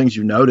one of the things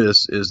you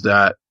notice is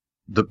that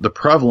the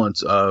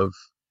prevalence of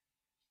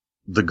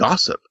the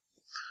gossip.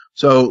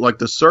 So, like,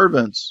 the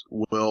servants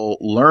will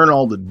learn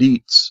all the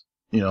deets,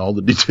 all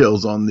the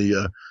details on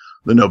the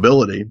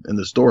nobility in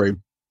the story.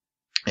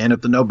 And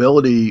if the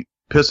nobility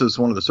pisses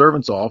one of the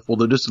servants off, well,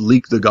 they'll just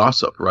leak the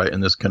gossip, right?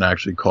 And this can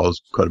actually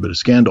cause quite a bit of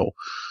scandal.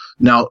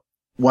 Now,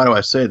 why do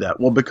I say that?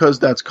 Well, because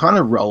that's kind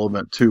of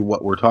relevant to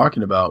what we're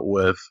talking about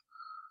with,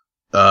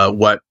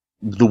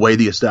 the way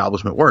the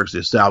establishment works. The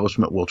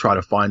establishment will try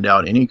to find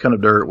out any kind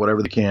of dirt,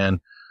 whatever they can,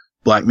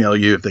 blackmail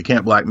you. If they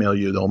can't blackmail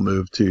you, they'll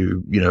move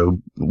to,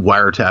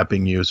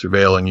 wiretapping you,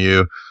 surveilling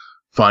you,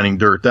 finding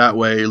dirt that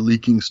way,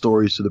 leaking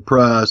stories to the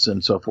press,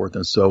 and so forth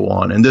and so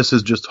on. And this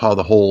is just how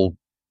the whole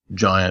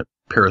giant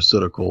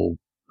parasitical,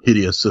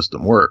 hideous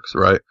system works,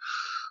 right?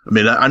 I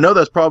mean, I know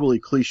that's probably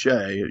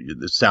cliche.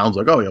 It sounds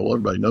like, oh yeah, well,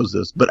 everybody knows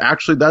this, but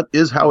actually that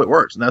is how it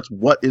works. And that's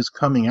what is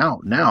coming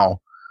out now.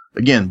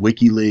 Again,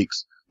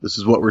 WikiLeaks. This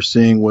is what we're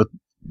seeing with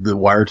the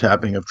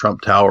wiretapping of Trump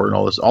Tower and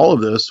all this. All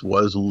of this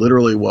was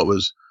literally what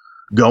was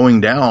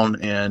going down,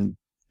 and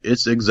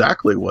it's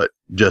exactly what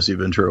Jesse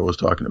Ventura was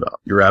talking about.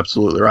 You're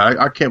absolutely right.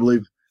 I can't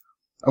believe,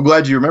 I'm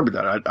glad you remembered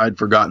that. I'd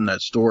forgotten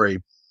that story.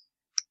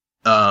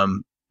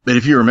 But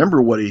if you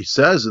remember what he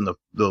says in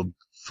the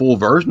full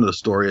version of the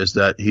story is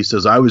that he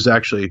says, I was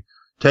actually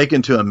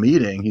taken to a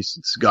meeting.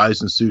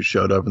 Guys in suits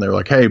showed up and they were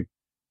like, hey,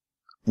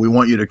 we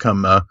want you to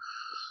come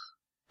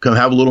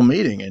have a little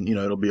meeting, and,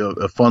 it'll be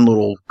a fun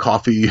little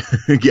coffee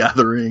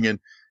gathering. And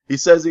he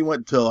says he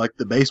went to like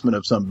the basement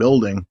of some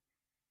building.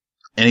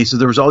 And he said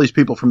there was all these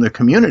people from the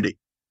community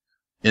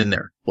in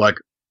there, like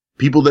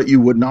people that you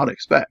would not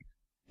expect,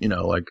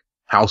 like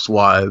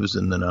housewives,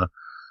 and then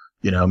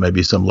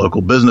maybe some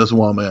local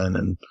businesswoman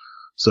and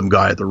some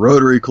guy at the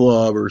Rotary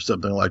Club or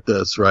something like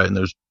this, right? And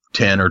there's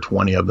 10 or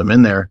 20 of them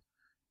in there.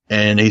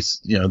 And they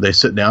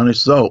sit down and he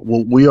says, "Oh,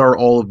 well, we are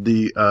all of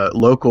the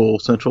local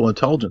Central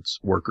Intelligence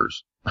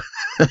workers."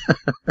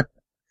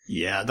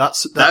 Yeah,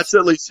 that's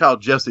at least how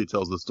Jesse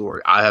tells the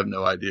story. I have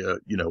no idea,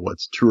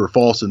 what's true or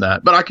false in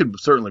that, but I could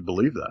certainly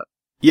believe that.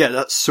 Yeah,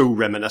 that's so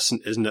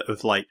reminiscent, isn't it?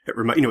 Of like,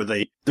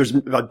 there's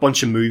a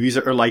bunch of movies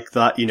that are like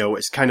that.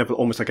 It's kind of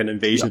almost like an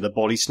Invasion of the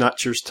Body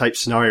Snatchers type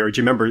scenario. Do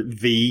you remember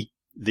the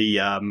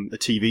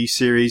TV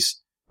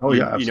series? Oh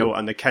yeah, absolutely.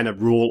 And the kind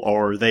of role,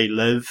 or They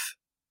Live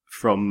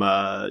from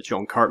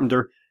John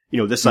Carpenter.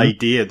 This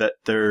idea that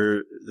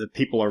the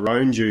people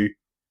around you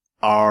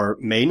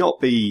may not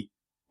be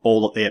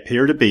all that they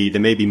appear to be. They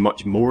may be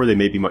much more. They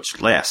may be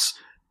much less.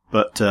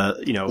 But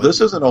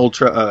this is an old.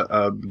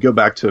 Go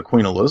back to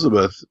Queen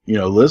Elizabeth.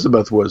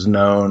 Elizabeth was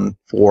known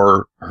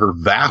for her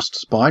vast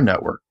spy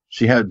network.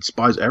 She had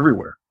spies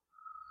everywhere,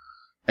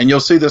 and you'll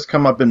see this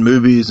come up in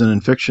movies and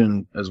in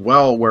fiction as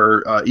well,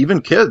 where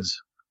even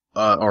kids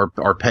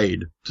are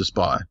paid to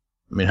spy.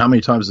 I mean, how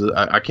many times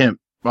I can't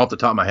off the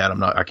top of my head.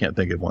 I can't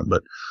think of one,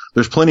 but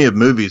there's plenty of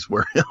movies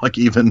where like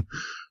even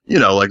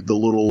like the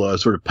little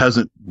sort of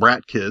peasant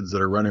brat kids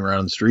that are running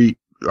around the street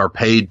are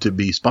paid to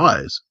be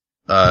spies.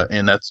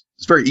 And it's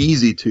very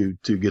easy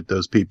to get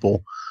those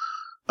people,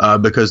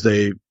 because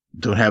they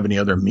don't have any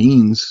other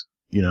means,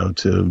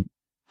 to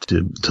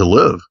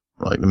live.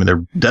 Like, I mean,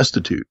 they're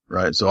destitute,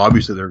 right? So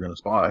obviously they're going to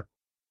spy.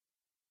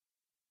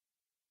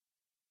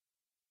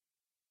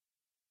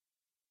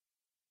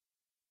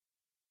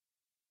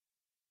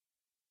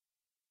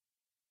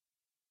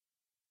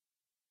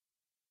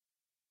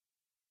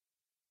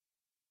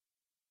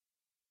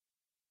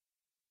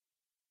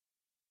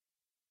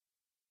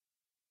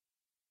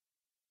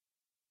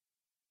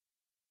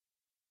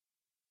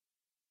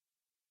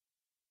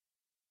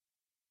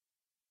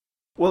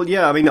 Well,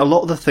 yeah, I mean, a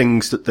lot of the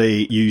things that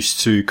they use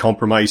to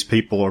compromise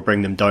people or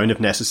bring them down,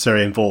 if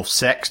necessary, involve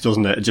sex,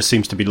 doesn't it? It just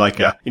seems to be like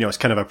it's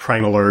kind of a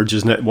primal urge,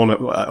 isn't it?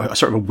 A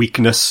sort of a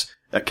weakness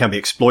that can be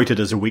exploited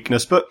as a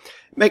weakness. But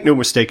make no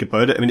mistake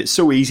about it. I mean, it's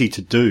so easy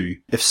to do.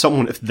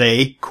 If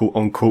they, quote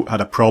unquote,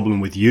 had a problem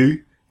with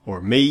you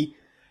or me,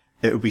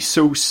 it would be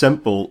so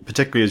simple,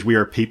 particularly as we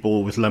are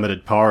people with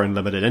limited power and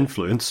limited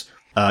influence.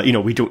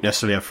 We don't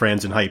necessarily have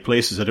friends in high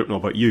places. I don't know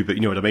about you, but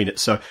you know what I mean.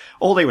 It's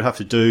all they would have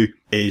to do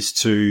is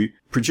to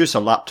produce a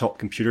laptop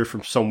computer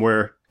from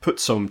somewhere, put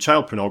some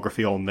child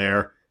pornography on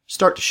there,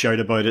 start to shout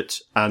about it,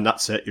 and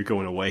that's it. You're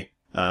going away.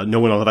 No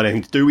one will have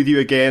anything to do with you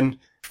again.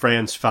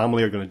 Friends,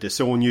 family are going to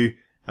disown you.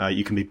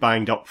 You can be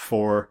banged up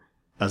for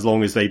as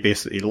long as they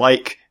basically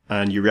like,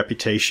 and your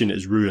reputation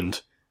is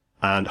ruined.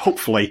 And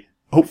hopefully,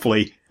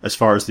 as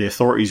far as the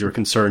authorities are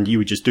concerned, you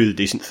would just do the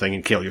decent thing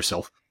and kill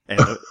yourself.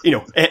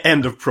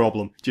 End of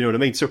problem. Do you know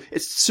what I mean? So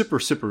it's super,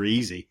 super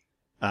easy.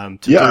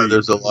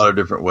 There's a lot of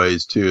different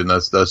ways too, and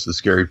that's the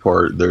scary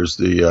part. There's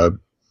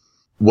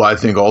I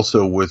think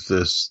also with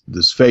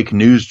this fake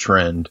news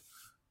trend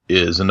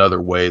is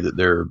another way that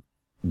they're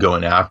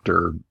going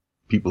after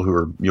people who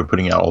are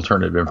putting out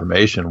alternative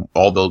information.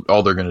 All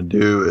they're going to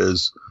do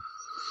is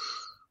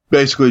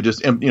basically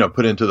just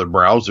put into the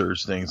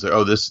browsers things like,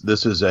 oh, this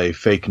is a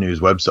fake news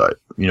website,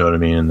 you know what I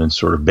mean, and then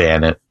sort of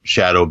ban it,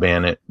 shadow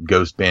ban it,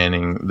 ghost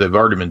banning. They've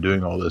already been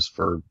doing all this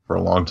for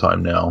a long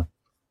time now,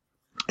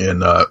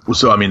 and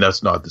so I mean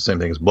that's not the same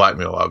thing as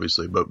blackmail,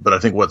 obviously, but I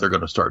think what they're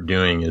going to start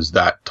doing is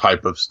that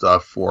type of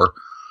stuff for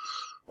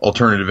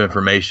alternative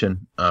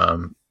information.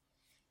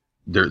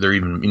 They're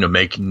even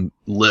making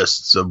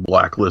lists of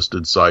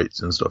blacklisted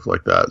sites and stuff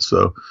like that.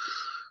 So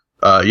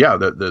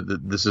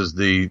this is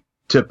the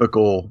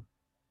typical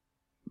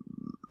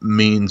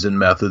means and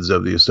methods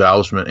of the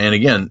establishment. And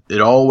again, it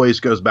always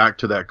goes back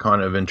to that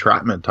kind of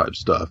entrapment type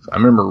stuff. I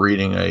remember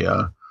reading it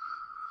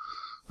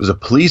was a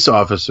police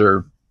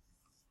officer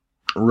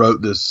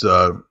wrote this,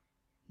 a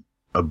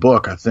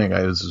book, I think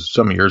it was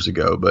some years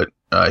ago, but,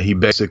 he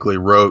basically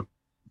wrote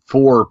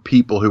for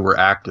people who were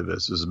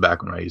activists. This is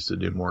back when I used to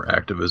do more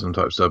activism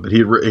type stuff, but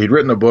he'd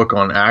written a book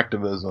on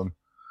activism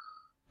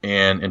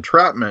and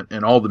entrapment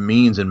and all the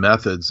means and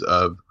methods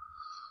of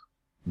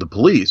the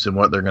police and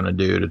what they're going to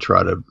do to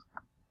try to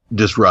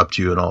disrupt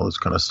you and all this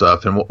kind of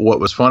stuff. And what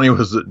was funny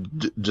was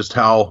that just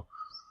how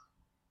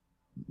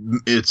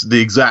it's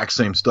the exact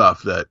same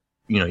stuff that,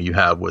 you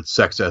have with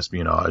sex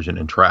espionage and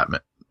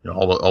entrapment,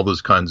 all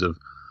those kinds of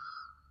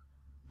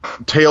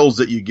tales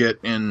that you get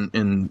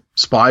in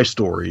spy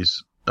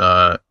stories,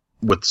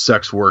 with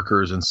sex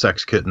workers and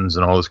sex kittens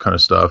and all this kind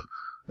of stuff.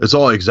 It's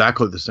all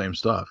exactly the same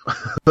stuff.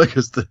 Like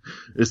it's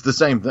the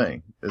same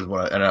thing is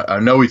what I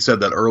know we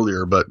said that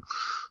earlier, but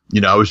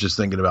I was just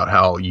thinking about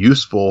how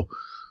useful,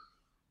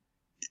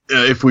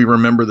 if we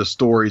remember the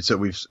stories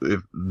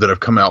that have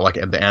come out, like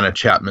the Anna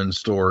Chapman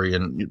story,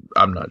 and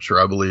I'm not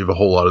sure I believe a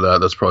whole lot of that.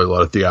 That's probably a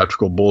lot of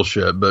theatrical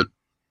bullshit. But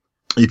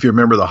if you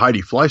remember the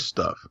Heidi Fleiss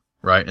stuff,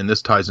 right, and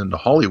this ties into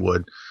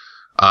Hollywood,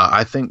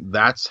 I think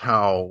that's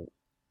how,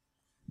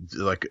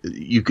 like,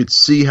 you could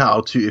see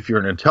how to, if you're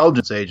an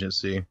intelligence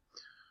agency,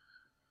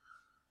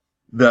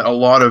 that a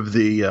lot of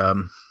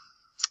the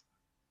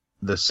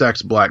the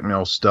sex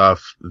blackmail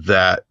stuff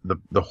that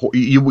the whole,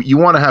 you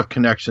want to have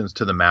connections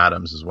to the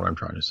madams is what I'm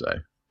trying to say,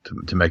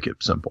 to make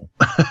it simple.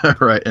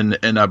 Right.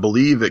 And I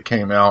believe it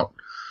came out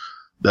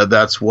that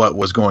that's what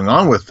was going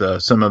on with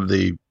some of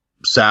the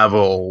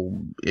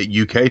Savile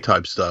UK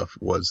type stuff,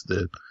 was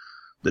that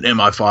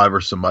MI5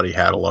 or somebody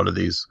had a lot of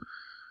these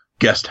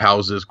guest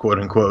houses, quote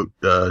unquote,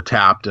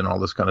 tapped and all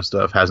this kind of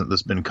stuff. Hasn't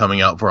this been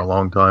coming out for a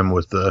long time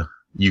with the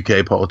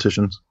UK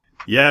politicians?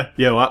 Yeah,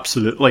 well,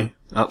 absolutely.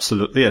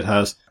 Absolutely it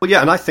has. Well,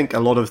 yeah, and I think a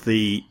lot of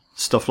the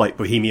stuff like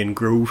Bohemian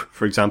Grove,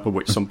 for example,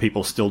 which some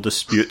people still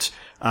dispute,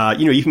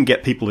 you can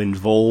get people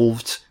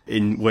involved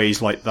in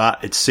ways like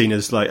that. It's seen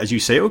as, like, as you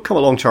say, come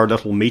along to our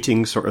little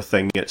meeting sort of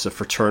thing. It's a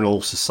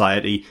fraternal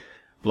society,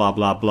 blah,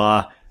 blah,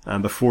 blah.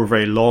 And before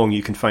very long,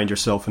 you can find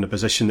yourself in a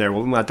position there,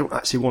 well, I don't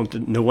actually want to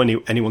know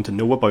anyone to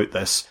know about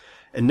this.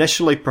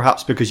 Initially,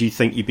 perhaps because you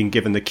think you've been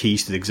given the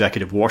keys to the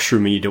executive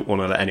washroom and you don't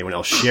want to let anyone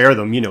else share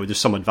them. There's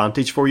some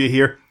advantage for you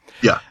here.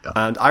 Yeah.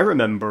 And I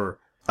remember,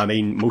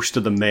 most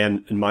of the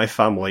men in my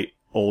family,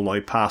 all now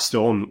passed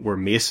on, were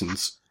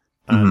Masons.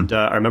 And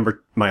I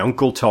remember my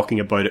uncle talking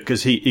about it,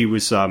 because he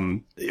was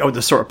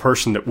the sort of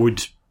person that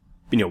would,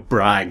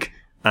 brag.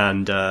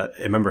 And I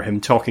remember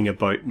him talking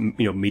about,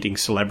 meeting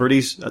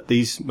celebrities at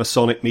these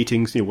Masonic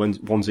meetings,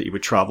 ones that you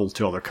would travel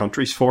to other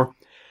countries for.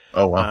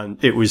 Oh, wow.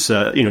 And it was,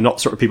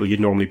 not sort of people you'd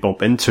normally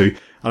bump into.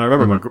 And I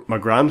remember my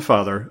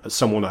grandfather,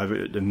 someone I have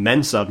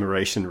immense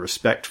admiration and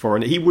respect for,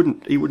 and he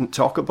wouldn't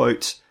talk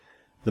about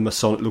the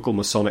local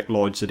Masonic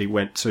lodge that he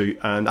went to.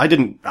 And I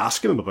didn't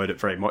ask him about it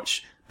very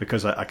much,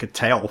 because I could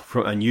tell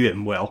I knew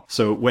him well.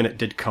 So when it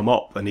did come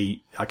up, and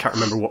I can't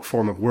remember what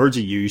form of words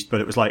he used, but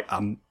it was like,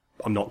 I'm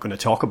not going to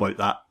talk about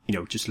that,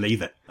 just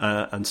leave it.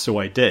 And so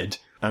I did.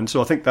 And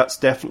so I think that's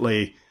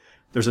definitely,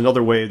 there's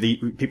another way the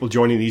people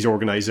joining these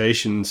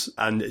organizations,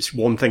 and it's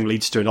one thing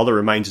leads to another,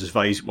 reminds us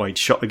eyes wide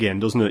shut again,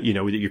 doesn't it?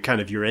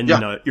 That you're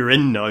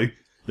in now,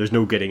 there's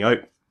no getting out.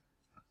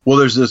 Well,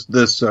 there's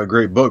this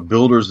great book,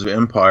 Builders of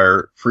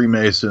Empire,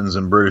 Freemasons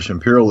and British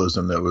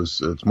Imperialism,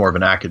 it's more of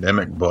an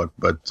academic book,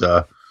 but,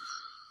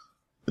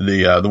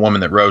 the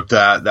woman that wrote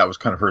that was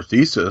kind of her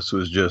thesis,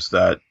 was just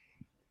that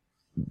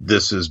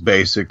this is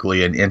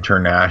basically an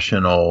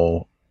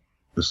international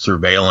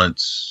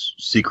surveillance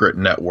secret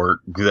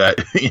network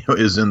that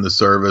is in the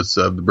service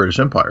of the British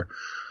Empire.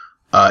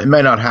 It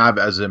may not have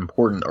as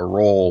important a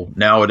role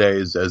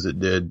nowadays as it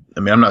did.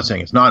 I'm not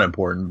saying it's not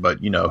important, but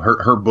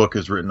her book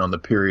is written on the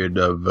period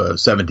of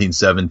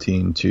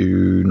 1717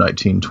 to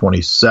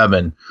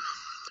 1927.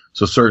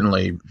 So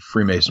certainly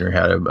Freemasonry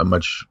had a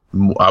much,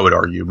 I would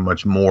argue,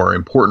 much more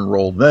important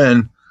role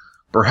then,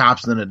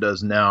 perhaps, than it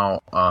does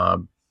now,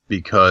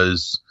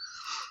 because,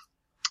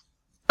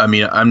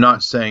 I'm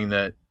not saying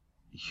that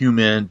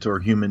human to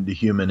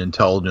human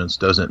intelligence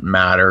doesn't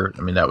matter.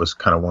 That was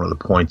kind of one of the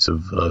points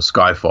of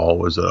Skyfall,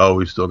 was that,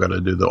 we still got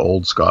to do the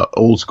old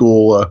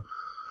school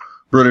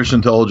British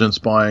intelligence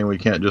spying. We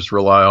can't just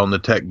rely on the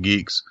tech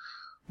geeks.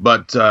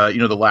 But,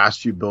 the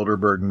last few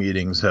Bilderberg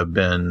meetings have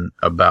been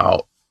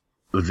about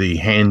the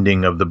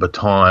handing of the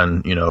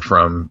baton,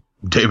 from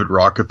David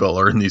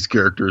Rockefeller and these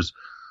characters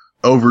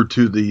over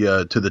to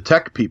the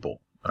tech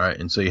people. All right.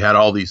 And so you had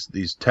all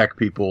these tech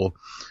people,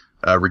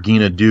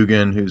 Regina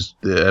Dugan,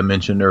 I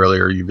mentioned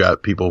earlier. You've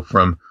got people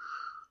from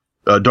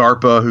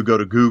DARPA who go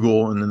to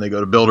Google, and then they go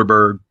to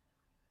Bilderberg.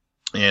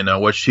 And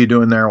what's she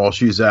doing there? Well,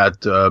 she's at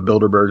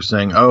Bilderberg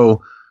saying,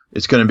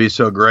 it's going to be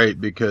so great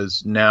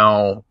because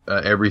now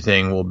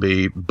everything will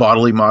be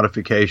bodily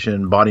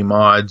modification, body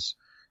mods,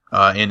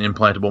 and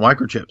implantable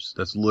microchips.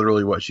 That's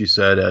literally what she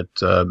said at,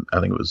 I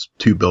think it was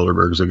 2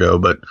 Bilderbergs ago.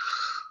 But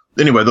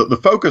anyway, the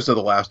focus of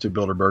the last 2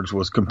 Bilderbergs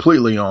was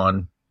completely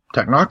on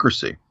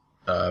technocracy.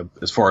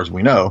 As far as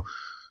we know,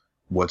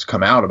 what's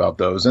come out about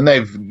those. And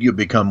they've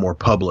become more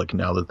public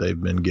now that they've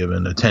been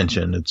given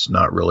attention. It's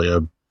not really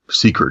a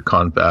secret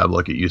confab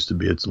like it used to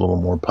be. It's a little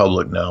more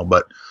public now.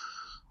 But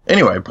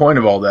anyway, point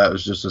of all that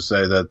was just to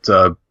say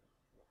that,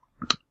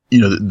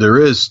 there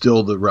is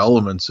still the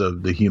relevance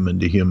of the human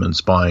to human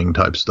spying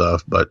type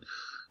stuff, but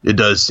it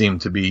does seem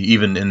to be,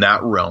 even in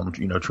that realm,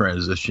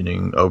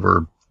 transitioning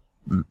over,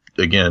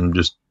 again,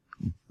 just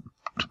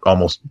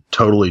almost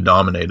totally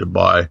dominated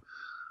by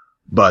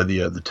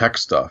the tech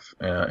stuff.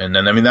 And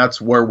then, that's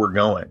where we're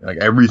going. Like,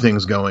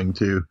 everything's going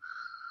to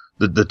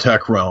the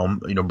tech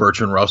realm.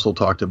 Bertrand Russell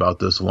talked about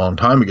this a long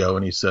time ago,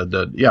 and he said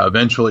that,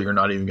 eventually you're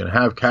not even going to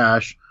have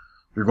cash.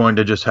 You're going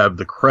to just have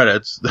the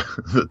credits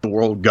that the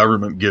world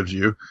government gives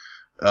you.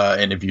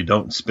 And if you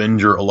don't spend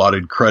your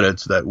allotted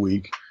credits that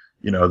week,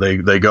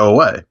 they go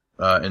away.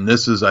 And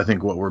this is, I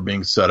think, what we're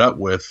being set up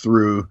with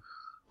through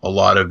a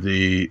lot of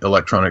the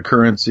electronic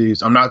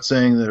currencies. I'm not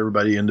saying that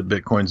everybody into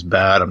Bitcoin's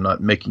bad. I'm not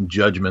making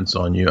judgments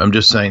on you. I'm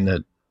just saying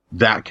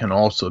that can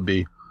also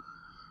be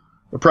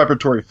a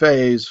preparatory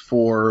phase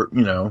for,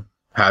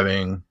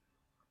 having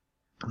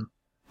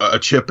a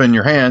chip in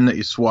your hand that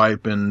you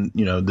swipe, and,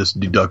 this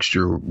deducts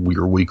your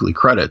weekly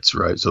credits,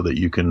 right? So that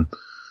you can,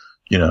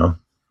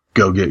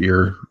 go get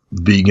your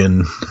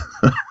vegan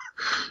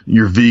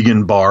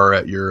bar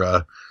at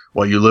your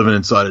while you're living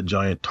inside a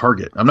giant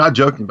Target. I'm not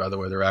joking, by the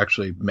way. They're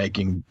actually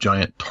making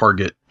giant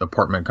Target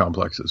apartment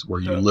complexes where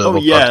you live. Oh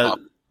yeah. Top.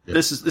 Yeah.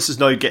 This is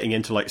now getting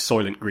into like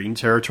Soylent Green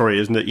territory,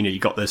 isn't it? You know, you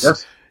got this.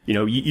 Yes. You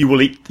know, you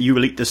will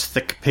eat this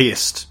thick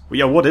paste. Well,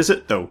 yeah, what is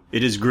it though?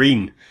 It is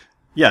green.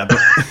 Yeah, but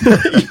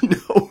you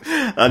know,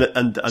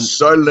 and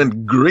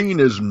Soylent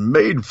Green is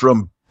made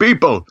from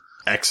people.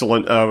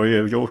 Excellent.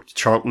 Your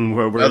Charlton.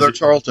 Where Another is it?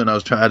 Charlton. I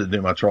was trying to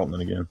do my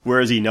Charlton again. Where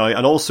is he now?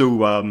 And also,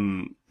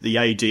 the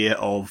idea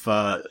of,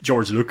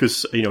 George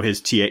Lucas, you know, his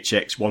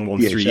THX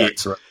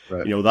 1138.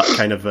 Right. You know, that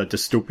kind of a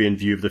dystopian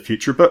view of the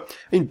future. But,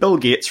 I mean, Bill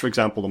Gates, for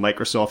example, the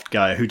Microsoft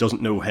guy, who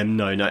doesn't know him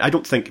now. Now, I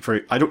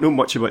don't know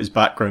much about his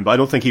background, but I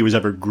don't think he was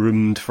ever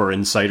groomed for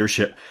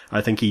insidership.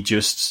 I think he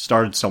just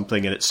started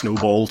something and it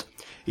snowballed.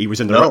 He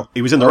was in the,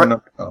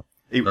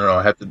 No,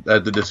 I have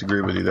to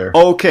disagree with you there.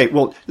 Okay,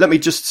 well, let me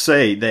just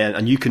say then,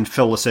 and you can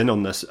fill us in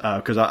on this,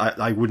 because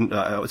I wouldn't,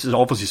 this is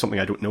obviously something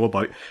I don't know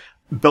about.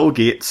 Bill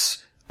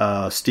Gates,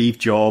 Steve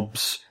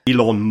Jobs,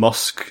 Elon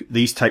Musk,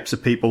 these types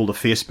of people, the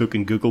Facebook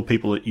and Google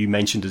people that you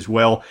mentioned as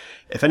well.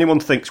 If anyone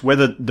thinks,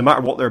 whether, no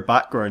matter what their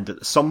background,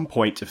 at some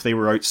point, if they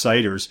were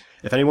outsiders,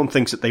 if anyone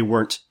thinks that they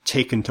weren't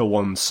taken to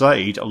one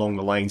side along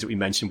the lines that we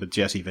mentioned with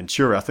Jesse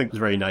Ventura, I think it's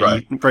very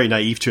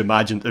naive to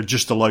imagine they're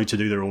just allowed to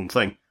do their own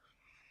thing.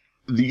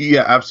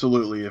 Yeah,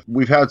 absolutely.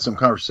 We've had some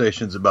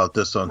conversations about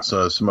this on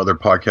some other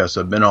podcasts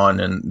I've been on,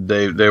 and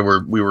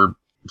we were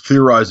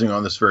theorizing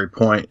on this very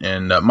point.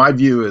 And my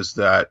view is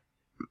that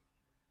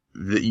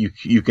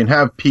you can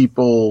have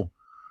people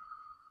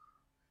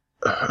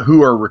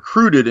who are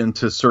recruited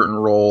into certain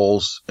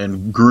roles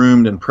and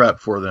groomed and prepped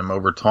for them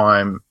over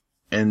time,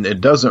 and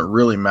it doesn't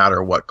really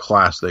matter what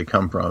class they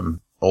come from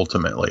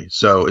ultimately.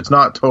 So it's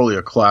not totally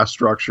a class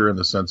structure in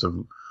the sense of,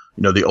 you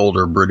know, the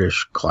older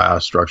British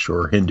class structure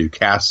or Hindu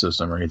caste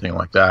system or anything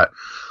like that.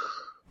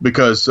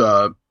 Because,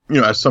 you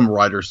know, as some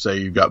writers say,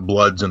 you've got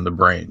bloods in the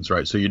brains,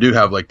 right? So you do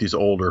have like these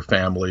older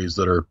families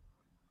that are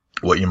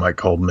what you might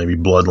call maybe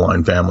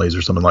bloodline families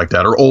or something like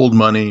that, or old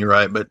money,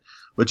 right?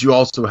 But you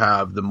also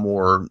have the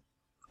more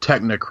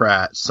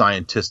technocrat,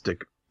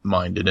 scientific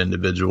minded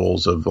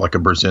individuals of like a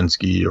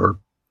Brzezinski or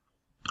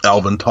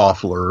Alvin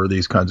Toffler or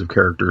these kinds of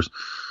characters.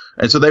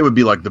 And so they would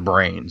be like the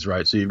brains,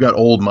 right? So you've got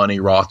old money,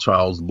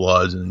 Rothschilds,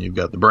 Bloods, and then you've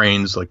got the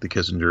brains like the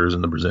Kissingers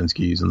and the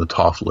Brzezinskis and the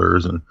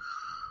Tofflers and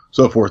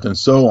so forth and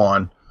so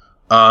on.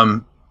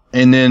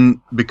 And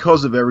then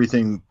because of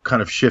everything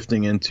kind of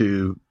shifting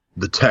into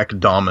the tech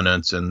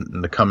dominance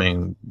and the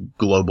coming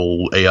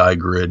global AI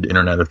grid,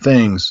 Internet of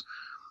Things,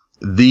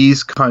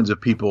 these kinds of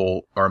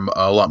people are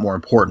a lot more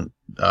important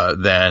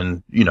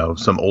than, you know,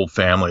 some old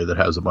family that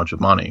has a bunch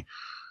of money.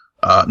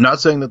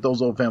 Not saying that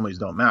those old families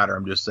don't matter.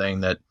 I'm just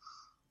saying that,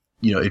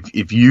 you know,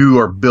 if you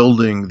are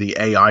building the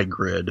AI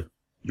grid,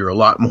 you're a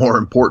lot more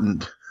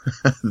important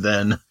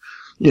than,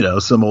 you know,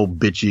 some old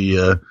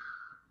bitchy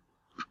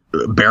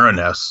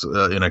baroness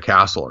in a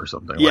castle or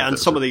something. Yeah, like and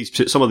this.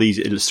 some of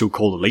these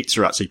so-called elites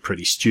are actually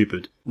pretty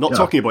stupid. Not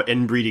talking about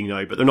inbreeding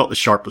now, but they're not the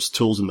sharpest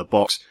tools in the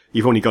box.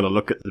 You've only got to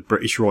look at the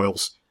British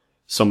royals.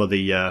 Some of the,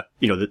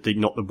 you know,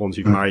 not the ones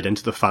who've married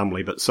into the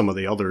family, but some of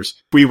the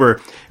others. If we were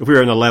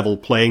in a level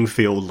playing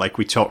field, like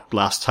we talked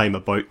last time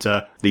about,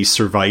 these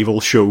survival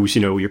shows,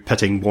 you know, you're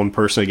pitting one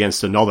person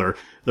against another,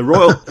 the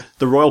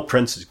royal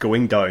prince is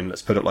going down,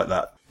 let's put it like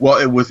that. Well,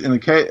 it was in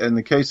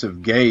the case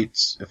of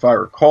Gates, if I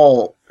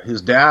recall,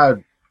 his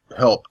dad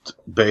helped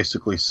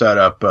basically set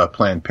up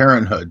Planned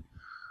Parenthood.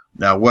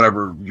 Now,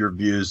 whatever your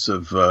views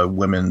of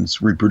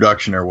women's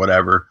reproduction or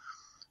whatever,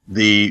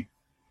 the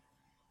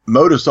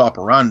modus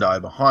operandi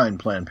behind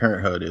Planned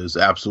Parenthood is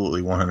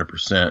absolutely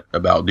 100%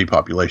 about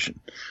depopulation.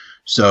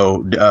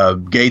 So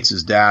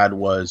Gates's dad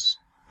was,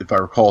 if I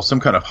recall, some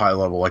kind of high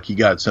level, like he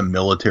got some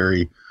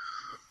military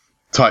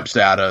type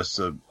status.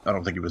 I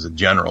don't think he was a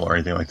general or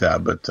anything like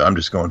that, but I'm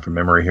just going from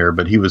memory here.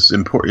 But he was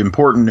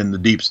important in the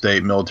deep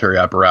state military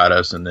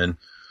apparatus, and then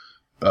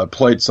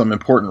played some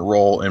important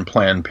role in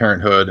Planned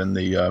Parenthood and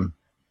the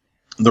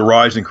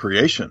rise and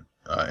creation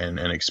and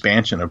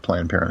expansion of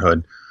Planned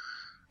Parenthood.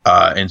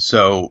 And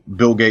so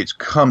Bill Gates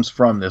comes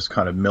from this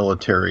kind of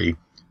military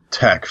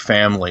tech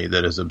family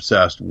that is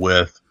obsessed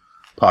with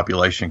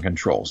population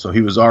control. So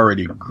he was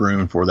already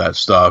groomed for that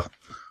stuff.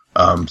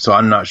 So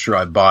I'm not sure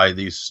I buy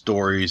these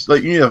stories.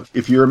 Like, you know,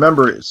 if you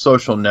remember,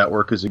 Social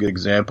Network is a good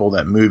example,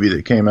 that movie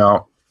that came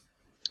out.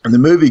 And the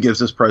movie gives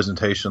this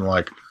presentation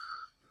like,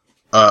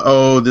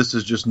 this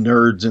is just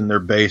nerds in their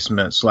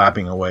basement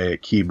slapping away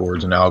at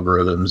keyboards and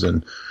algorithms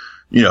and,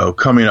 you know,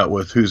 coming up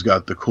with who's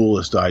got the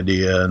coolest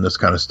idea and this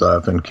kind of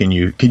stuff. And can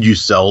you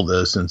sell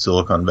this in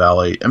Silicon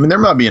Valley? I mean, there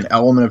might be an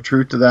element of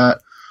truth to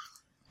that,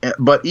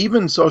 but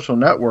even Social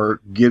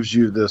Network gives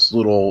you this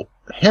little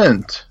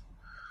hint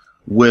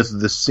with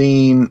the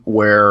scene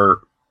where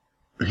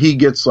he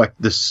gets like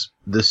this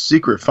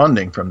secret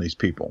funding from these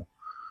people.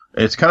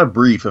 And it's kind of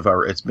brief.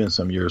 It's been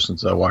some years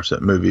since I watched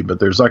that movie, but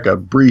there's like a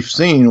brief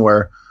scene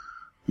where,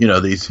 you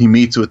know, he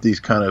meets with these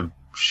kind of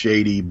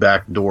shady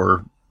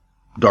backdoor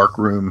dark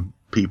room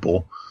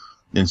people,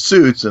 in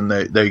suits, and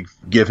they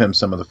give him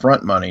some of the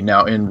front money.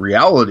 Now, in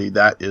reality,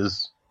 that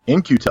is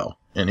In-Q-Tel,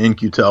 and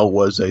In-Q-Tel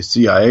was a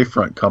CIA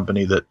front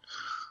company that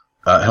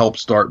helped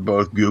start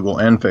both Google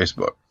and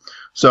Facebook.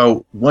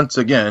 So once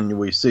again,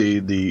 we see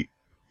the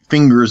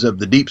fingers of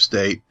the deep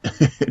state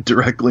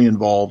directly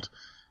involved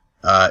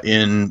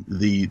in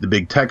the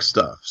big tech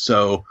stuff.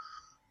 So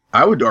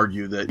I would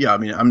argue that, yeah, I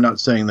mean, I'm not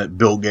saying that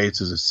Bill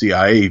Gates is a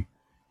CIA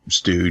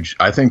stooge.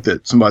 I think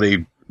that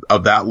somebody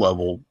of that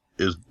level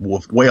is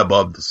way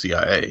above the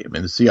CIA. I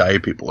mean, the CIA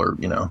people are,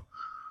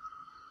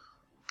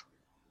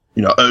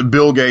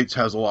 Bill Gates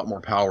has a lot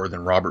more power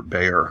than Robert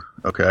Bayer.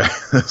 Okay.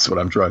 That's what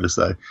I'm trying to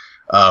say.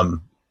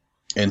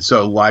 And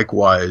so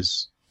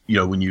likewise,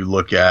 when you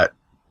look at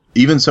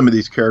even some of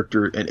these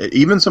characters, and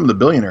even some of the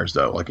billionaires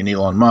though, like an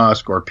Elon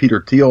Musk or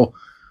Peter Thiel,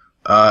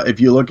 if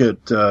you look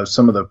at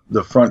some of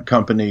the front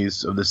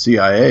companies of the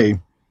CIA,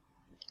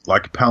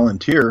 like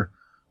Palantir,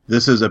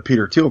 this is a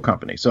Peter Thiel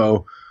company.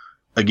 So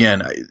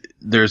again,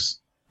 there's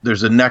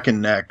a neck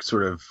and neck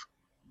sort of,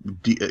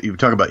 you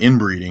talk about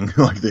inbreeding,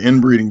 like the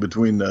inbreeding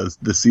between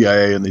the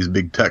CIA and these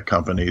big tech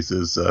companies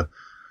is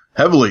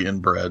heavily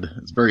inbred.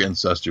 It's very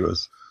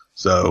incestuous.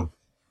 So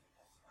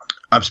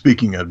I'm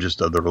speaking of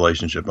just of the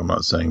relationship. I'm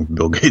not saying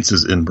Bill Gates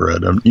is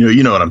inbred.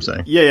 You know what I'm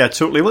saying? Yeah,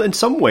 totally. Well, in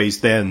some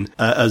ways, then,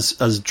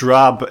 as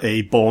drab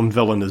a Bond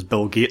villain as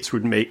Bill Gates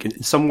would make,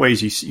 in some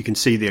ways you can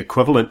see the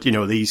equivalent.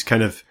 These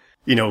kind of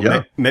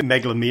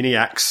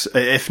megalomaniacs,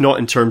 if not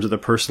in terms of their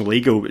personal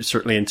ego, but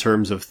certainly in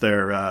terms of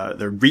their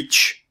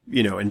reach.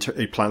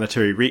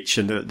 Planetary reach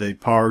and the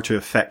power to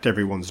affect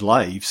everyone's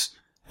lives.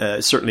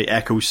 Certainly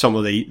echoes some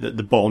of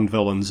the Bond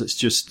villains. It's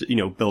just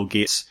Bill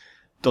Gates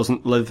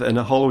doesn't live in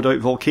a hollowed out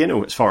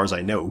volcano, as far as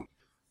I know.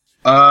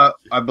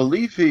 I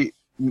believe he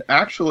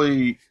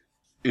actually,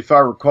 if I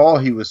recall,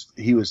 he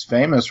was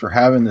famous for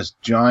having this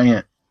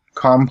giant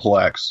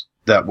complex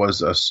that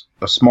was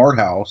a smart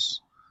house.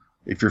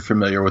 If you're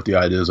familiar with the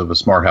ideas of a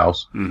smart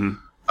house,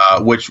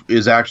 which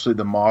is actually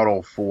the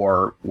model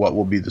for what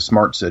will be the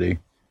smart city,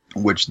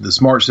 which the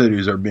smart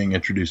cities are being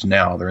introduced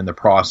now. They're in the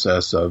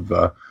process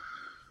of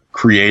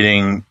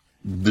creating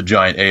the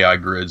giant AI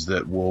grids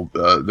that will,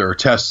 their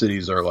test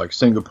cities are like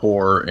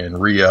Singapore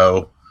and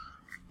Rio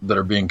that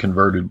are being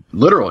converted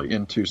literally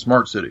into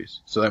smart cities.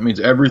 So that means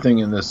everything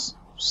in this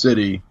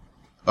city,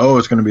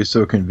 it's going to be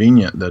so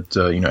convenient that,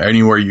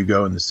 anywhere you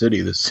go in the city,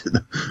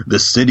 the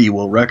city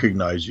will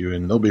recognize you,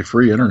 and there'll be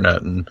free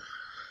internet, and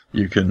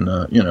you can,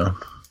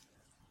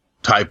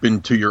 type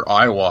into your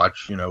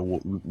iWatch,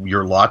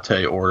 your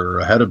latte order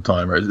ahead of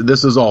time.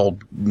 This is all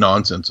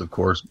nonsense, of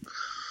course,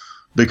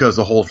 because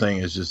the whole thing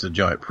is just a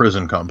giant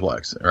prison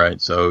complex,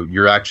 right? So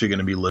you're actually going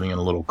to be living in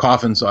a little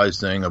coffin-sized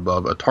thing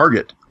above a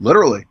Target,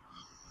 literally.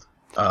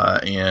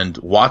 And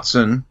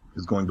Watson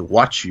is going to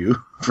watch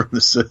you from the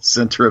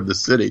center of the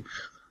city.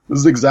 This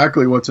is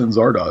exactly what's in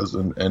Zardoz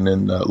and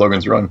in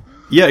Logan's Run.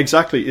 Yeah,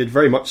 exactly. It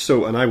very much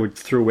so. And I would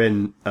throw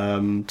in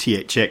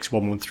THX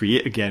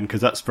 1138 again, because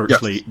that's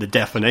virtually the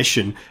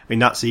definition. I mean,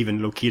 that's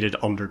even located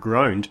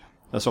underground.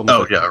 That's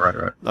almost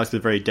right. That's the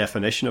very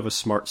definition of a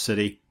smart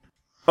city.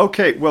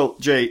 Okay, well,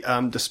 Jay,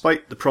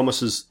 despite the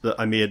promises that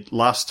I made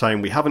last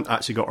time, we haven't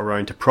actually got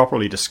around to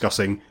properly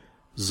discussing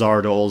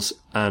Zardoz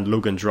and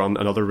Logan's Run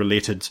and other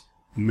related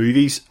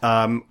movies.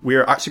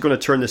 We're actually going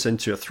to turn this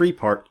into a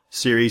 3-part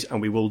series,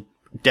 and we will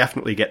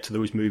definitely get to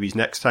those movies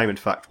next time. In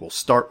fact, we'll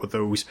start with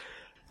those.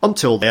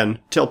 Until then,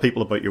 tell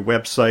people about your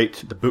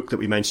website, the book that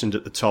we mentioned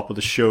at the top of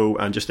the show,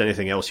 and just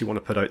anything else you want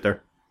to put out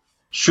there.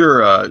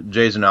 Sure,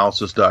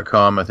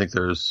 jaysanalysis.com. I think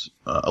there's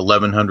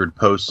 1,100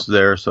 posts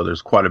there, so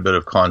there's quite a bit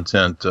of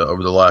content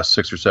over the last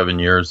 6 or 7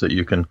 years that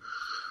you can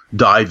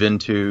dive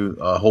into.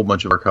 A whole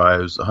bunch of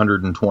archives,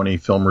 120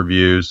 film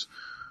reviews,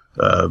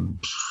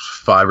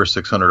 500 or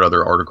 600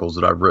 other articles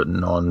that I've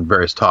written on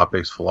various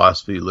topics: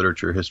 philosophy,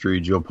 literature,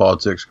 history,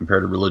 geopolitics,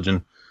 comparative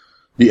religion,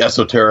 the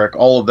esoteric.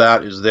 All of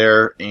that is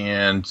there,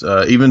 and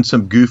even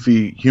some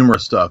goofy,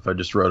 humorous stuff. I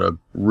just wrote a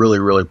really,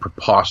 really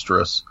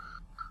preposterous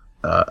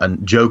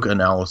joke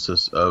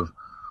analysis of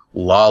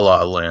La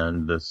La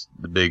Land,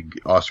 the big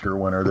Oscar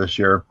winner this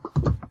year.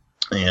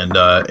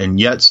 And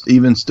yet,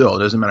 even still, it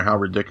doesn't matter how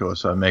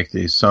ridiculous I make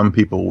these, some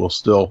people will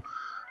still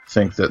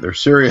think that they're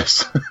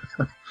serious.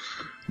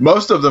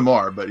 Most of them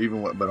are, but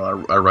when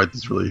I write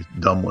these really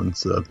dumb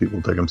ones,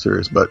 people take them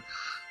serious. But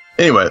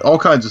anyway, all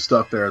kinds of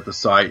stuff there at the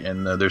site,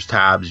 and there's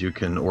tabs. You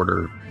can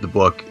order the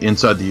book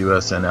inside the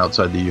U.S. and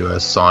outside the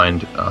U.S.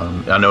 signed.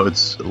 I know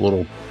it's a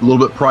little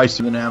bit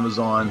pricier than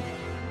Amazon,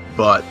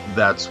 but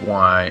that's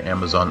why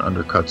Amazon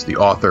undercuts the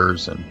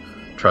authors and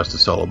tries to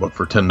sell a book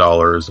for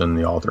 $10, and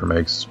the author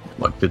makes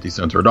like 50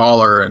 cents or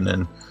 $1. And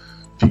then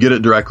if you get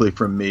it directly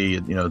from me,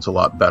 it's a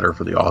lot better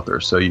for the author.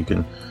 So you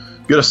can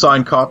get a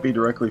signed copy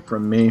directly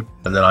from me.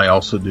 And then I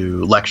also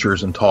do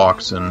lectures and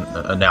talks and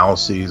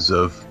analyses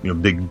of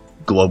big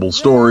global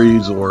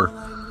stories or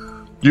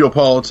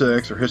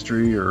geopolitics or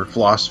history or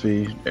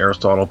philosophy,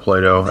 Aristotle,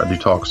 Plato. I do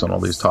talks on all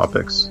these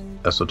topics,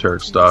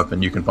 esoteric stuff,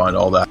 and you can find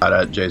all that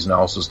at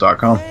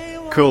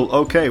jaysanalysis.com. Cool.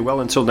 Okay, well,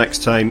 until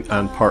next time,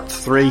 and part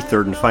 3,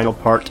 third and final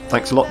part.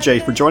 Thanks a lot, Jay,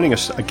 for joining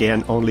us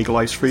again on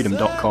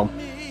legalizefreedom.com.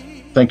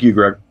 Thank you,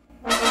 Greg.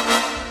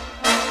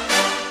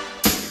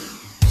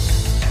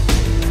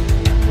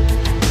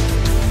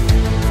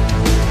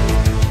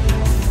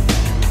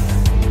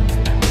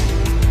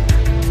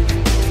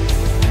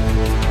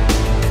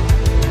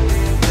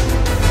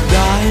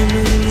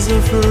 Diamonds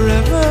are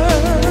forever.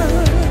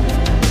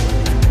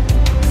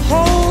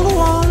 Hold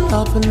one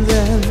up and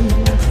then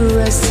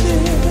press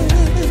it.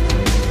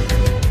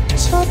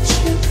 Touch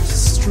it,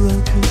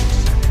 stroke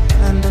it,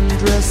 and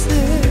undress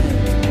it.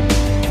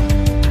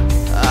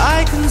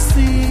 I can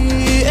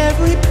see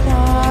every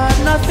part,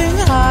 nothing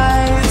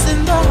hides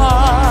in the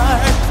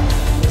heart.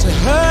 To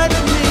hurt